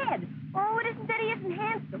you said. Oh, it isn't that he isn't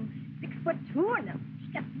handsome. 6'2" and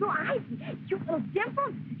he's got blue eyes and cute little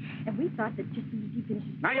dimples. And we thought that just as soon as he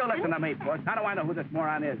finishes... Now, you listen to me, Bush. How do I know who this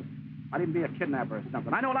moron is? Might even be a kidnapper or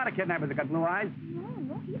something. I know a lot of kidnappers that got blue eyes.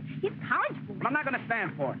 No, he's college boy. But I'm not going to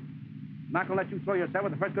stand for it. I'm not going to let you throw yourself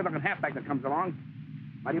with the first good-looking halfback that comes along.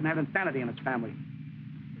 Might even have insanity in his family.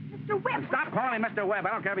 Mr. Webb. And stop calling me Mr. Webb.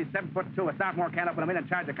 I don't care if he's 7'2", a sophomore can't open a million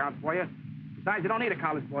charge accounts for you. Besides, you don't need a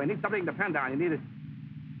college boy. You need somebody you can depend on. You need a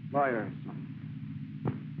lawyer or something.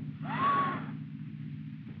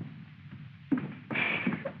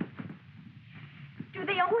 Do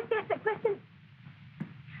they always ask that question?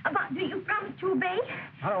 About, do you promise to obey?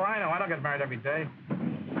 How do I know? I don't get married every day.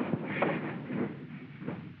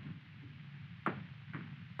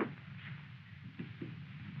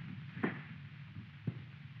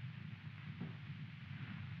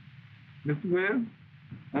 Mr. Webb,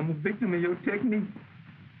 I'm a victim of your technique.